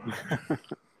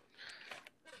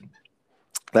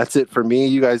 That's it for me.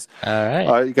 You guys, All right.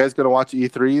 are you guys gonna watch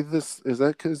E3?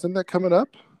 Isn't that coming up?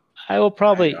 I will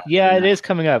probably. Yeah, it is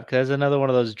coming up because another one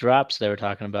of those drops they were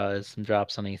talking about is some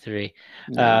drops on E3,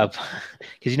 because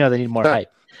you know they need more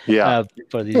hype. Yeah,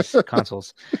 for these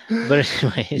consoles. But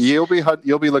anyways, you'll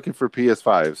be looking for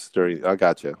PS5s during. I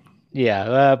gotcha.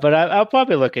 Yeah, but I'll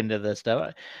probably look into this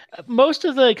stuff. Most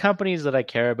of the companies that I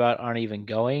care about aren't even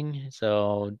going,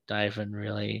 so I haven't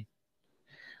really.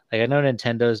 Like I know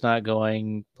Nintendo's not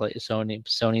going,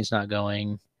 Sony's not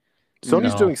going.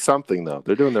 Sony's doing something though.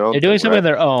 They're doing their own. They're doing thing, something right? of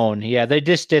their own. Yeah, they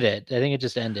just did it. I think it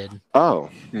just ended. Oh,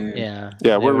 yeah.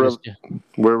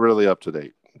 We're really up to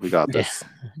date. We got this.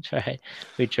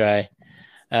 We try.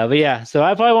 But yeah, so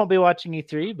I probably won't be watching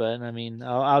E3, but I mean,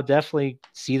 I'll definitely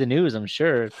see the news. I'm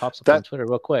sure it pops up on Twitter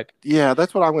real quick. Yeah,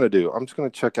 that's what I'm going to do. I'm just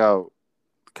going to check out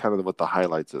kind of what the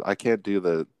highlights is. I can't do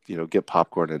the get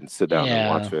popcorn and sit down and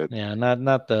watch it. Yeah,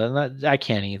 not I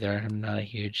can't either. I'm not a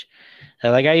huge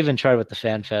like I even tried with the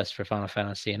Fan Fest for Final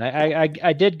Fantasy, and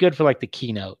I did good for like the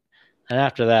keynote, and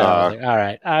after that I was like, all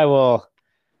right,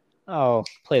 I'll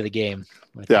play the game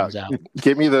when it comes out.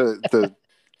 Give me the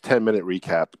 10-minute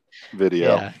recap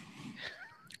video. Yeah,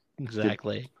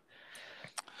 exactly.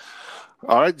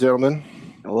 All right, gentlemen.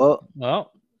 Well,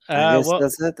 I guess well,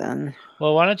 that's it then.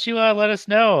 Well, why don't you let us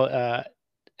know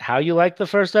how you liked the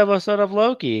first episode of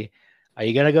Loki? Are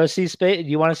you gonna go see Space? Do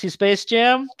you want to see Space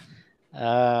Jam?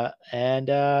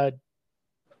 And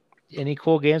any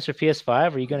cool games for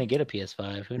PS5? Are you gonna get a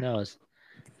PS5? Who knows?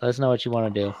 Let us know what you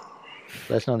want to do.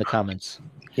 Let us know in the comments.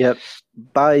 Yep.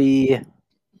 Bye.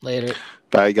 Later.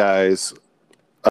 Bye, guys.